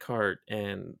and Descartes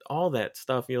and all that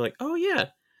stuff. You're like, oh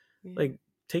yeah, yeah, like,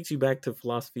 takes you back to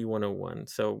philosophy 101.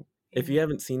 So if yeah, you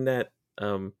haven't seen that,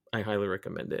 I highly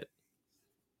recommend it.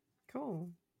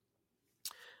 cool.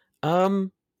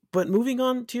 Um, but moving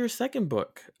on to your second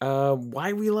book,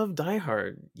 Why We Love Die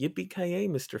Hard. Yippee ki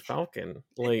Mr. Falcon.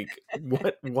 Like,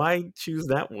 what? Why choose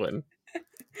that one?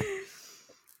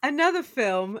 Another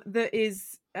film that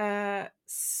is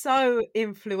so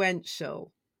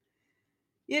influential,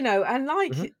 and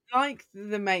Hmm. like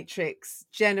The Matrix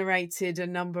generated a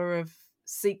number of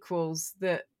sequels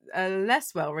that are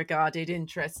less well regarded,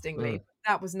 interestingly. Mm,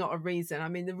 That was not a reason. I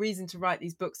mean, the reason to write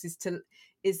these books is to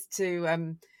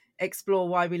explore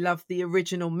why we love the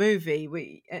original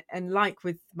movie. And like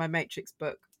with my Matrix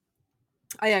book,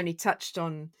 I only touched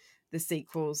on the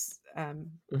sequels,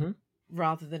 hmm,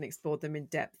 rather than explored them in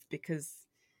depth, because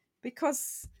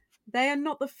they are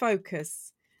not the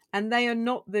focus, and they are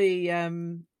not the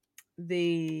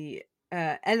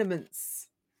elements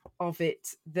of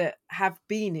it that have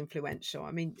been influential.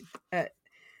 I mean,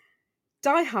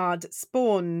 Die Hard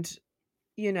spawned,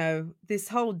 this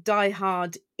whole Die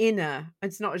Hard inner.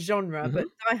 It's not a genre, but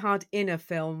hmm, Die Hard inner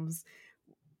films.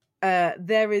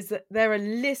 There are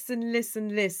lists and lists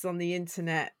and lists on the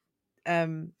internet,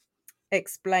 um,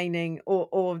 explaining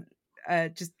or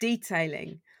just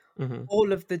detailing hmm,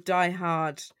 all of the Die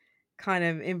Hard kind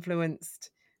of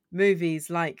influenced movies,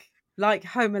 like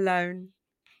Home Alone,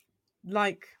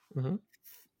 like hmm,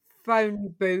 Phone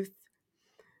Booth,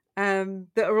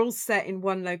 that are all set in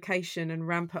one location and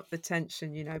ramp up the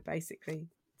tension. Basically,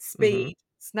 hmm. Speed,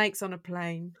 snakes on a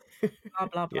plane, blah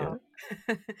blah Yeah.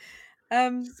 blah.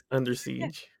 um, Under yeah,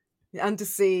 Siege. Under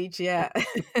Siege, yeah.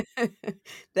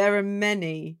 There are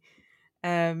many,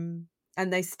 and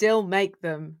they still make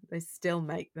them. They still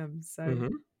make them. So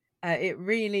Hmm. it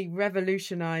really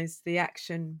revolutionized the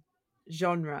action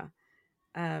genre.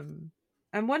 Um,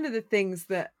 and one of the things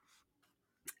that,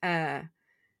 uh,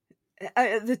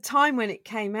 at the time when it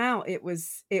came out, it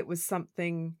was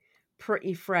something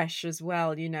pretty fresh as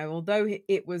well. Although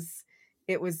it was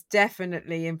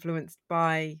definitely influenced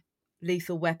by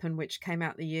Lethal Weapon, which came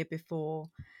out the year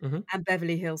before, Hmm. and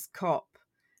Beverly Hills Cop.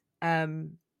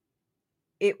 Um,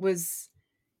 it was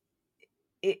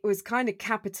it was kind of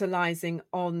capitalizing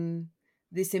on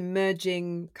this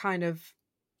emerging kind of,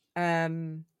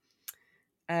 um,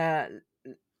 uh,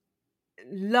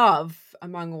 love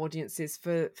among audiences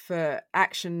for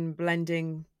action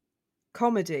blending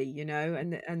comedy,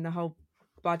 and the whole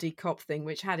buddy cop thing,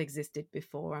 which had existed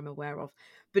before, I'm aware of,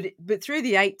 but through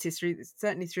the 80s,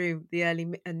 certainly through the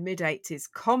and mid 80s,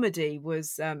 comedy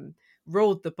was,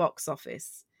 ruled the box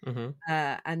office, Hmm.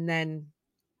 and then,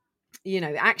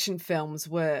 action films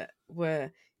were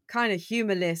kind of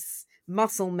humorless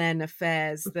muscle men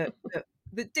affairs that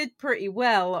did pretty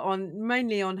well on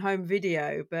mainly on home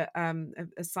video, but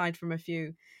aside from a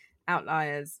few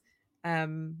outliers,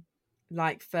 um,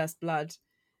 like First Blood.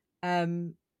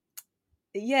 Um,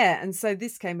 yeah, and so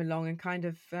this came along and kind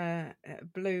of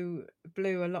blew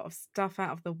a lot of stuff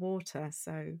out of the water.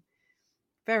 So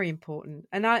very important,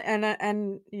 and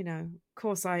of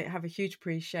course, I have a huge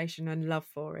appreciation and love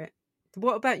for it.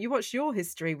 What about you? What's your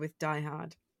history with Die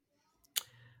Hard?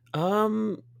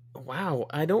 Um, wow.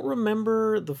 I don't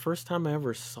remember the first time I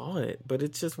ever saw it, but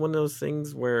it's just one of those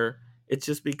things where it's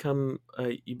just become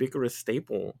a ubiquitous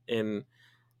staple in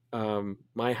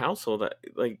my household.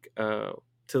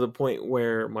 To the point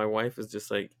where my wife is just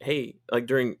like, "Hey," like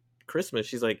during Christmas,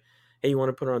 she's like, "Hey, you want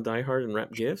to put on Die Hard and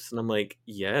wrap gifts?" And I'm like,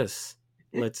 "Yes,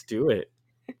 let's do it."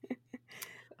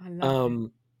 I love it.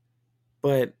 Um,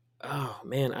 but oh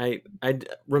man,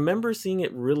 remember seeing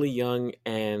it really young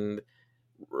and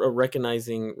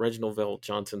recognizing Reginald Vell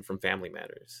Johnson from Family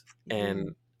Matters. Yeah.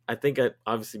 And I think,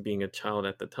 obviously being a child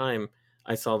at the time,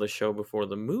 I saw the show before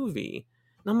the movie,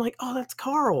 and I'm like, "Oh, that's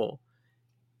Carl."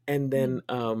 And Mm. then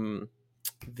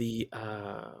the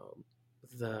uh,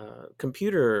 the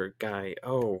computer guy.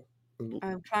 Oh,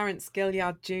 Clarence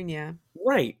Gilliard Jr.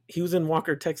 right, he was in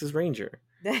Walker Texas Ranger.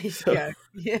 There you So go.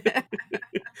 Yeah.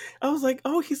 I was like,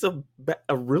 oh, he's a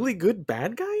really good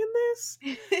bad guy in this.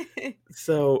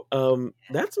 So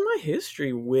that's my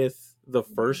history with the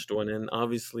Yeah. first one, and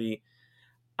obviously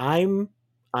I'm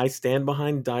I stand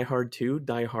behind Die Hard 2,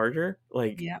 Die Harder.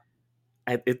 Like Yeah.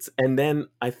 it's and then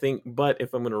I think, but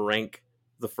if I'm gonna rank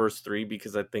the first three,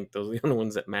 because I think those are the only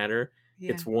ones that matter,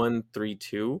 Yeah. it's 1, 3,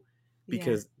 2, Yeah.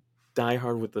 because Die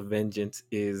Hard with a Vengeance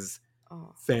is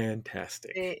Oh,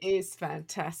 fantastic. it is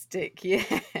fantastic.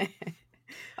 Yeah.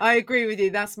 I agree with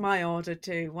you. That's my order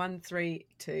too. 1, 3,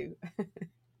 2.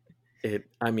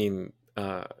 I mean,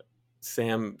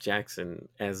 Sam Jackson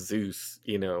as Zeus,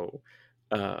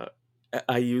 uh,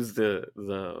 I use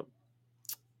the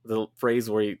phrase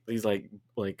where he's like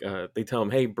they tell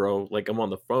him, "Hey, bro," like I'm on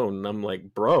the phone, and I'm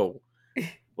like, "Bro,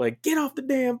 like get off the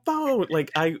damn phone."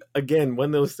 Like I again one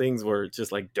of those things where it's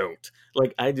just like don't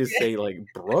like I just say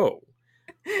like bro,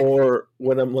 or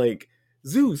when I'm like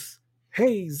Zeus,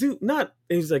 hey Zeus, not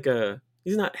he's like a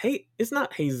he's not hey it's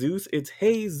not hey Zeus, it's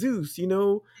hey Zeus,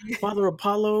 Father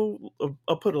Apollo,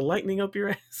 I'll put a lightning up your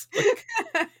ass. Like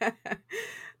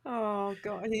Oh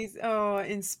God, he's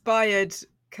inspired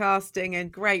casting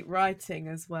and great writing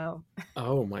as well.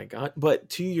 oh my god! But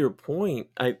to your point,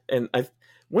 I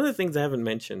one of the things I haven't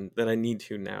mentioned that I need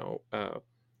to now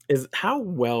is how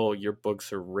well your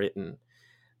books are written.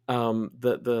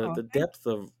 Oh, The thank depth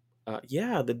of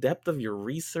the depth of your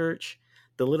research,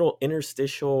 the little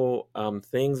interstitial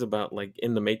things about like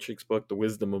in the Matrix book, the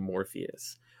wisdom of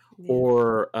Morpheus, you.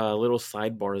 or little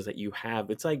sidebars that you have.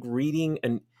 It's like reading,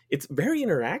 and it's very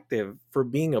interactive for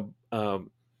being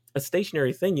a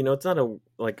stationary thing. It's not a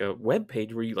like a web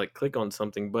page where you like click on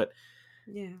something, but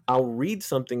Yeah. I'll read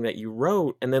something that you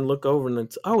wrote and then look over and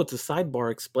it's a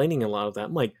sidebar explaining a lot of that.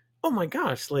 I'm like, oh my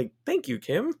gosh, like thank you,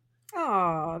 Kim.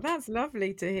 Oh, that's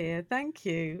lovely to hear. Thank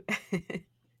you.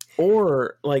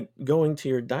 Or like going to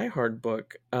your Die Hard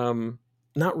book,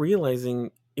 not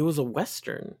realizing it was a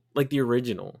Western, like the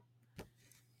original.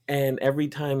 And every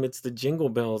time it's the jingle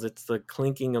bells, it's the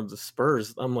clinking of the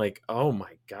spurs. I'm like, oh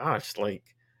my gosh,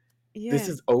 like this Yeah.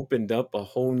 has opened up a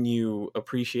whole new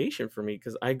appreciation for me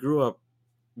because I grew up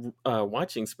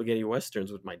watching spaghetti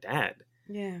westerns with my dad.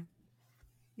 Yeah.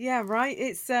 Yeah, right.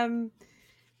 It's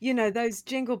those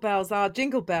jingle bells are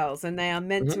jingle bells and they are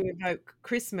meant Hmm. to evoke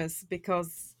Christmas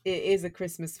because it is a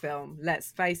Christmas film.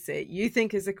 Let's face it. You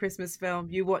think it's a Christmas film,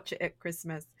 you watch it at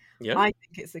Christmas. Yep. I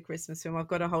think it's a Christmas film. I've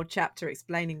got a whole chapter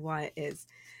explaining why it is.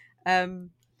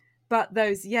 Um, but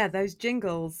those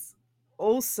jingles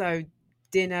also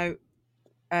denote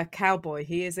a cowboy.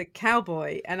 He is a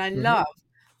cowboy, and I Hmm. love,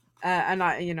 and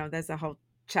I, there's a whole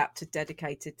chapter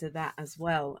dedicated to that as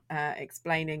well,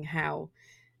 explaining how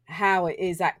it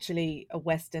is actually a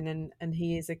western, and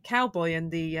he is a cowboy,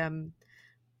 and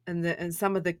and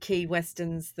some of the key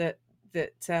westerns that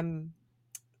that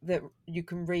you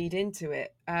can read into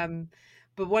it.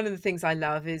 But one of the things I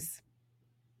love is,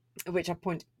 which I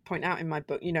point out in my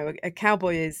book, a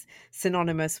cowboy is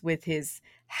synonymous with his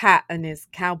hat and his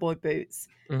cowboy boots.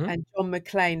 Hmm. And John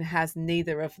McClane has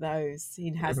neither of those.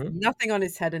 He has Hmm. nothing on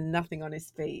his head and nothing on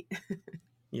his feet.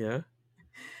 Yeah.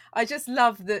 I just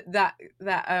love that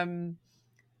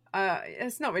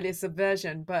it's not really a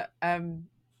subversion, but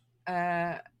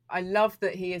I love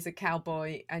that he is a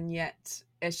cowboy and yet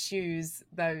eschews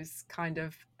those kind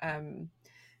of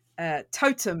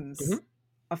totems Hmm.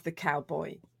 of the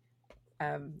cowboy.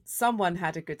 Someone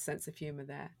had a good sense of humor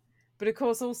there, but of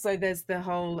course, also there's the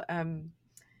whole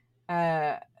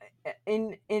uh,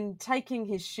 in taking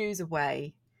his shoes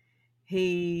away,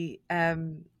 he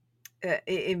it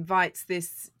invites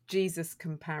this Jesus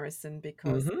comparison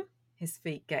because Hmm. his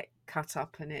feet get cut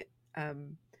up and it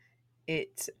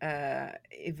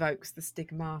evokes the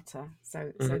stigmata.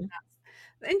 So Hmm.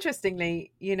 that's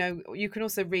interestingly, you can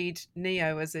also read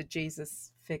Neo as a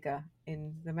Jesus figure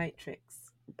in the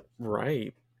Matrix.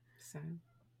 Right. So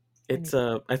It's anyway,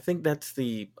 I think that's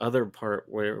the other part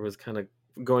where it was kind of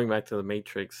going back to the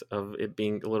Matrix of it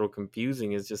being a little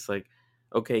confusing is just like,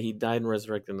 okay, he died and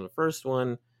resurrected in the first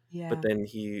one, but yeah, then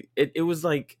it was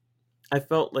like I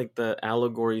felt like the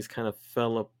allegories kind of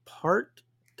fell apart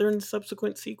during the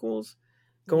subsequent sequels,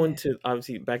 going yeah, to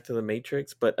obviously back to the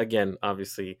Matrix, but again,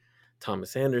 obviously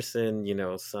Thomas Anderson,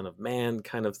 Son of Man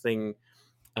kind of thing.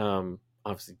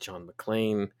 Obviously John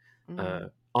McClane,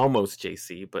 mm, almost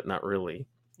JC, but not really.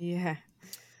 yeah.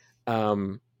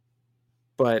 Um,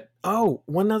 but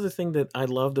one other thing that I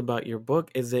loved about your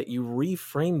book is that you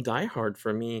reframed Die Hard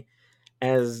for me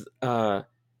as John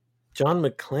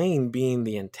McClane being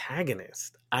the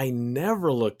antagonist. I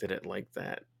never looked at it like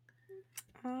that.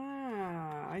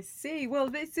 Ah, I see. Well,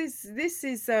 this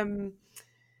is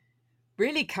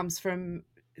really comes from.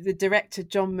 the director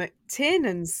John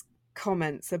McTiernan's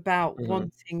comments about Mm-hmm.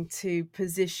 wanting to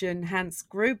position Hans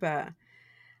Gruber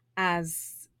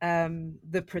as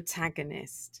the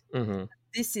protagonist. Mm-hmm.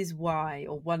 This is why,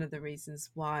 or one of the reasons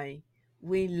why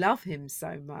we love him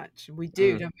so much. We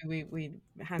do, Mm. don't we? We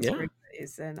Hans Yeah. Gruber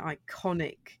is an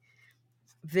iconic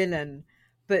villain,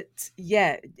 but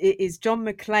yeah, it is John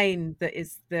McClane that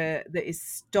is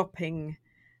stopping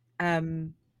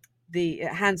um, the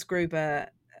Hans Gruber,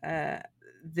 uh,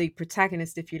 the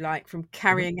protagonist, if you like, from Mm-hmm.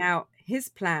 carrying out his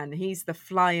plan. He's the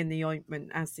fly in the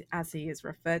ointment, as he is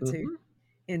referred to Mm-hmm.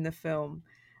 in the film.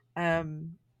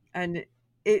 um and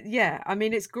yeah, I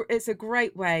mean, it's a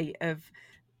great way of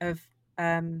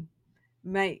um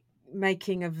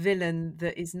making a villain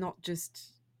that is not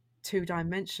just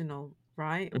two-dimensional,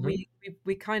 right? Mm-hmm.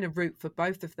 We kind of root for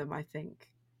both of them, I think.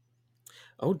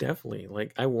 Oh, definitely.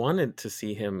 Like I wanted to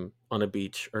see him on a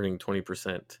beach earning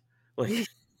 20%. Like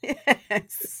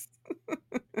Yes.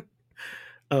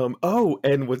 oh,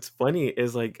 and what's funny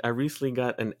is like I recently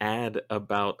got an ad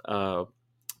about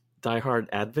Die Hard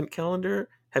Advent calendar.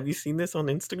 Have you seen this on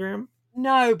Instagram?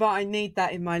 No, but I need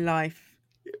that in my life.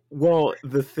 Well,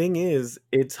 the thing is,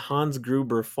 it's Hans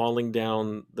Gruber falling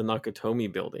down the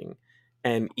Nakatomi building,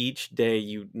 and each day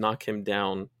you knock him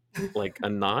down like a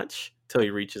notch till he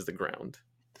reaches the ground.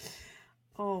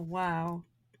 Oh, wow.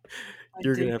 I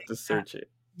You're do gonna need have to that. search it.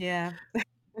 Yeah.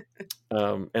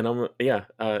 And I'm yeah.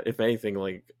 If anything,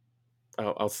 like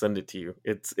I'll send it to you.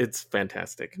 It's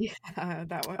fantastic. Yeah,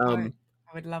 that would Um,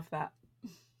 I would love that.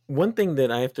 one thing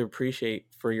that I have to appreciate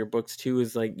for your books too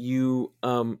is like you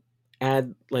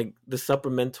add like the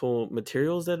supplemental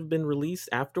materials that have been released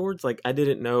afterwards. Like I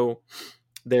didn't know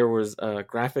there was a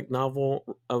graphic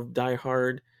novel of Die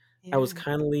Hard. Yeah. I was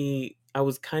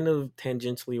kind of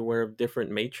tangentially aware of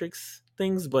different Matrix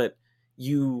things, but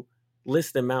you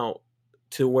list them out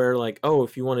to where like, oh,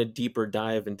 if you want a deeper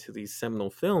dive into these seminal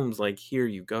films, like here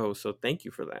you go. So thank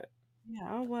you for that. Yeah.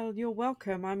 Oh, well, you're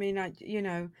welcome. I mean, I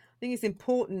think it's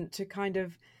important to kind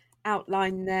of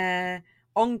outline their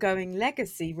ongoing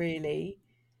legacy, really.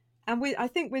 And I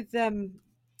think with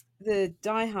the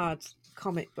Die Hard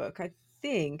comic book, I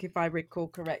think, if I recall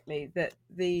correctly, that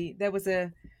there was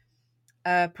a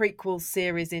prequel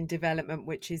series in development,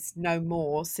 which is no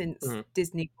more since Hmm.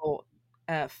 Disney bought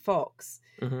Fox,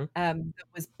 Hmm. that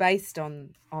was based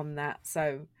on that.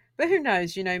 So, but who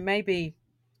knows?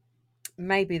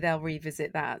 Maybe they'll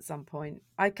revisit that at some point.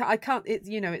 I can't.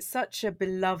 It's such a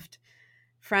beloved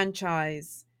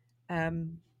franchise.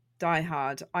 Um, Die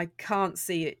Hard. I can't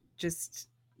see it just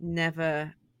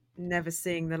never, never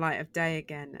seeing the light of day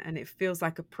again. And it feels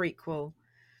like a prequel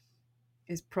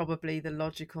is probably the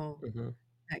logical Hmm.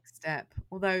 next step.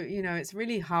 Although it's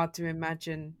really hard to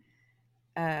imagine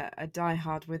a Die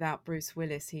Hard without Bruce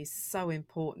Willis. He's so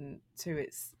important to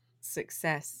its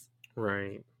success.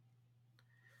 Right.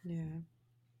 Yeah.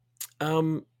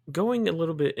 Going a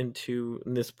little bit into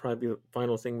and this is probably the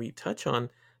final thing we touch on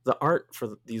the art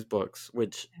for these books,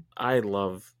 which I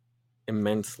love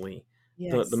immensely. The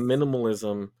Yes.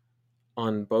 minimalism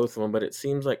on both of them, but it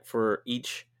seems like for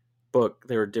each book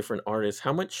there are different artists.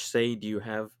 How much say do you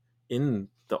have in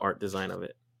the art design of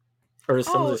it, or is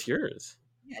some of Oh, this yours?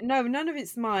 yeah, no, none of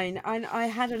it's mine. I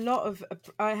had a lot of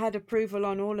I had approval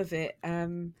on all of it.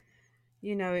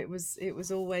 It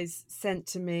was always sent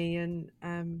to me, and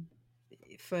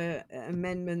for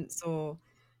amendments or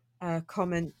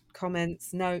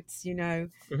comments, notes.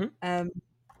 Hmm. Um,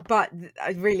 but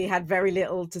I really had very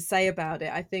little to say about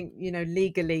it. I think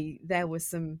legally there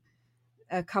was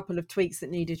a couple of tweaks that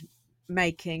needed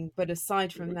making, but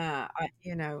aside from that,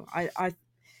 I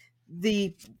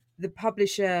the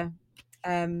publisher.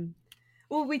 Um,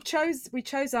 well, we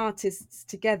chose artists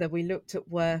together. We looked at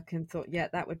work and thought, yeah,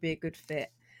 that would be a good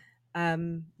fit.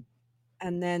 Um,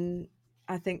 and then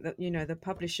I think that the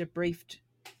publisher briefed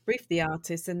the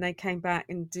artists, and they came back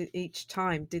and each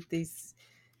time did this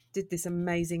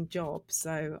amazing job.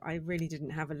 So I really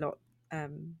didn't have a lot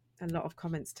of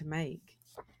comments to make.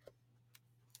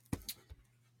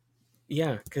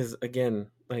 Yeah, because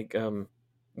again, like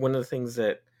one of the things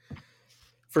that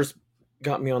first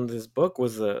got me on this book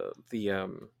was the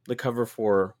cover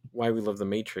for Why We Love the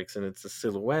Matrix, and it's the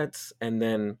silhouettes. And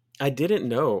then I didn't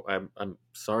know. I'm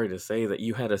sorry to say that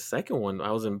you had a second one.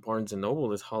 I was in Barnes and Noble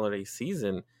this holiday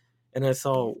season, and I Yeah.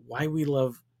 saw Why We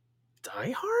Love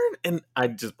Die Hard, and I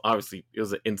just obviously it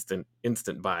was an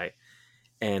instant buy,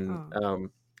 and Oh,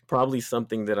 probably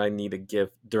something that I need a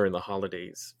gift during the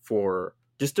holidays for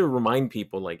just to remind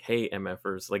people like, hey,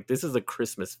 MFers, like this is a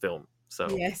Christmas film, so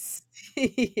yes.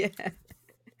 Yeah.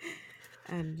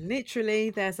 And literally,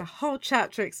 there's a whole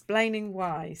chapter explaining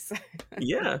why. So,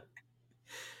 yeah.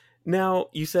 Now,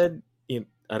 you said,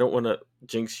 I don't want to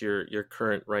jinx your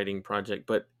current writing project,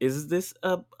 but is this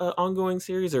a ongoing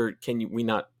series, or we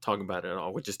not talk about it at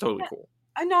all, which is totally cool?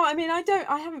 I know. I mean, I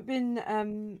haven't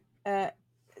been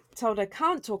told I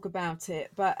can't talk about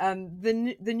it, but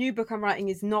the new book I'm writing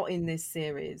is not in this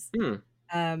series.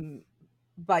 Um,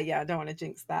 but yeah, I don't want to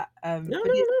jinx that. No, But no,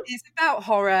 it's about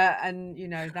horror, and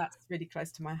that's really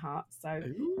close to my heart. So, no.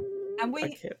 Ooh, and I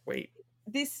can't wait.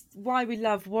 this Why We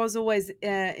Love was always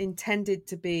intended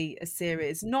to be a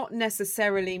series, not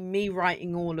necessarily me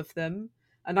writing all of them.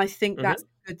 And I think that's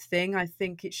a good thing. I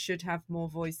think it should have more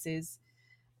voices.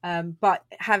 But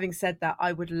having said that,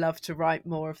 I would love to write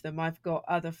more of them. I've got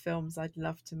other films I'd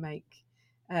love to make,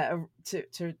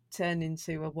 to turn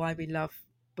into a Why We Love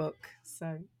book.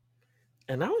 So,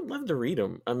 And I would love to read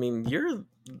them. I mean,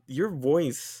 your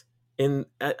voice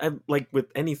I like with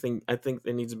anything. I think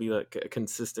there needs to be like a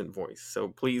consistent voice. So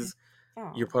please,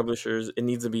 your oh. publishers, it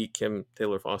needs to be Kim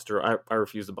Taylor Foster. I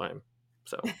refuse to buy him.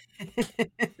 So,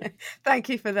 Thank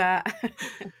you for that.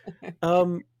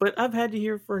 but I've had you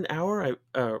here for an hour.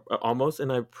 Almost,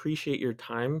 and I appreciate your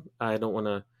time. I don't want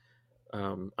to.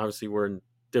 Obviously, we're in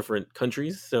different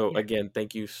countries, so Yeah. again,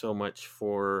 thank you so much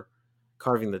for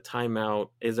carving the time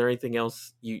out. Is there anything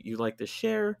else you like to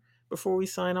share before we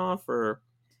sign off, or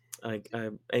like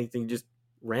anything, just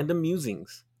random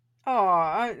musings? Oh,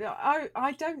 I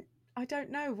don't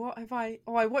know. What have I?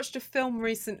 Oh, I watched a film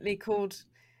recently called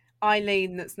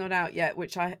Eileen that's not out yet,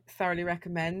 which I thoroughly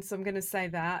recommend. So I'm going to say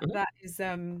that Mhm. that is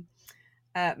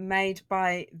made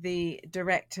by the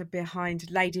director behind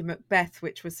Lady Macbeth,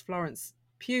 which was Florence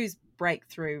Pugh's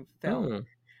breakthrough film, Mm,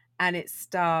 and it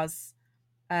stars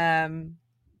um,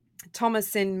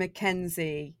 Thomasin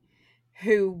McKenzie,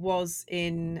 who was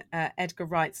in Edgar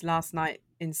Wright's Last Night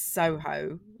in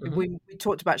Soho. mhm. We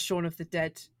talked about Shaun of the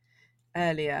Dead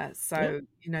earlier, Yep. so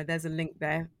there's a link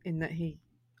there in that he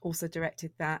also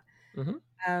directed that. Mhm.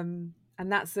 And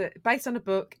that's based on a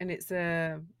book, and it's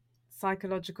a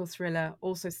psychological thriller.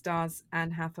 Also stars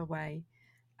Anne Hathaway.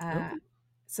 Uh, Okay.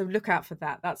 so look out for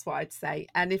that. That's what I'd say.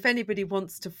 And if anybody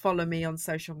wants to follow me on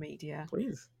social media,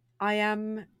 Please. I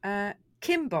am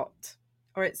Kimbot,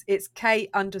 or it's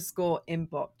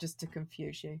K_imbot, just to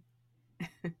confuse you.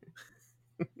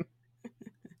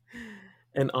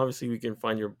 And obviously, we can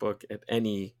find your book at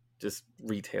any just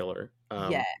retailer.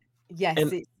 Yeah, yes,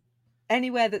 And it's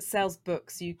anywhere that sells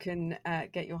books, you can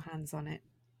get your hands on it.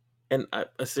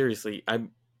 seriously,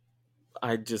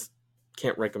 I just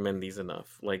can't recommend these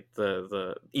enough. Like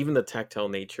the even the tactile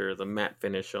nature, the matte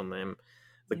finish on them,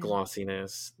 the Yeah,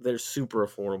 glossiness. They're super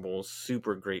affordable,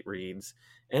 super great reads,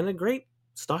 and a great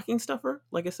stocking stuffer,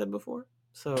 like I said before.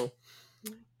 So,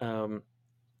 yeah, um,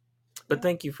 but yeah.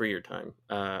 thank you for your time.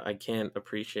 I can't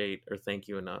appreciate or thank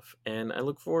you enough, and I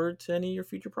look forward to any of your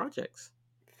future projects.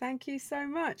 Thank you so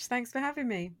much. Thanks for having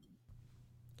me.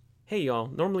 Hey y'all,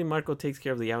 normally Marco takes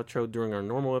care of the outro during our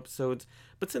normal episodes,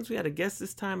 but since we had a guest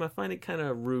this time, I find it kind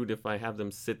of rude if I have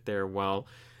them sit there while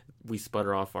we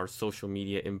sputter off our social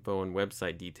media info and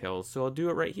website details, so I'll do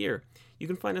it right here. You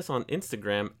can find us on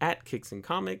Instagram at Kicks and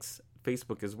Comics,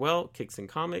 Facebook as well, Kicks and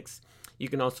Comics. You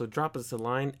can also drop us a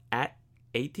line at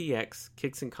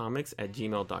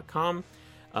atxkicksandcomics@gmail.com.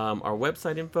 Our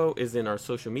website info is in our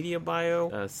social media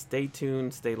bio. Stay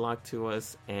tuned, stay locked to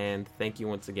us, and thank you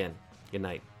once again. Good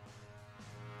night.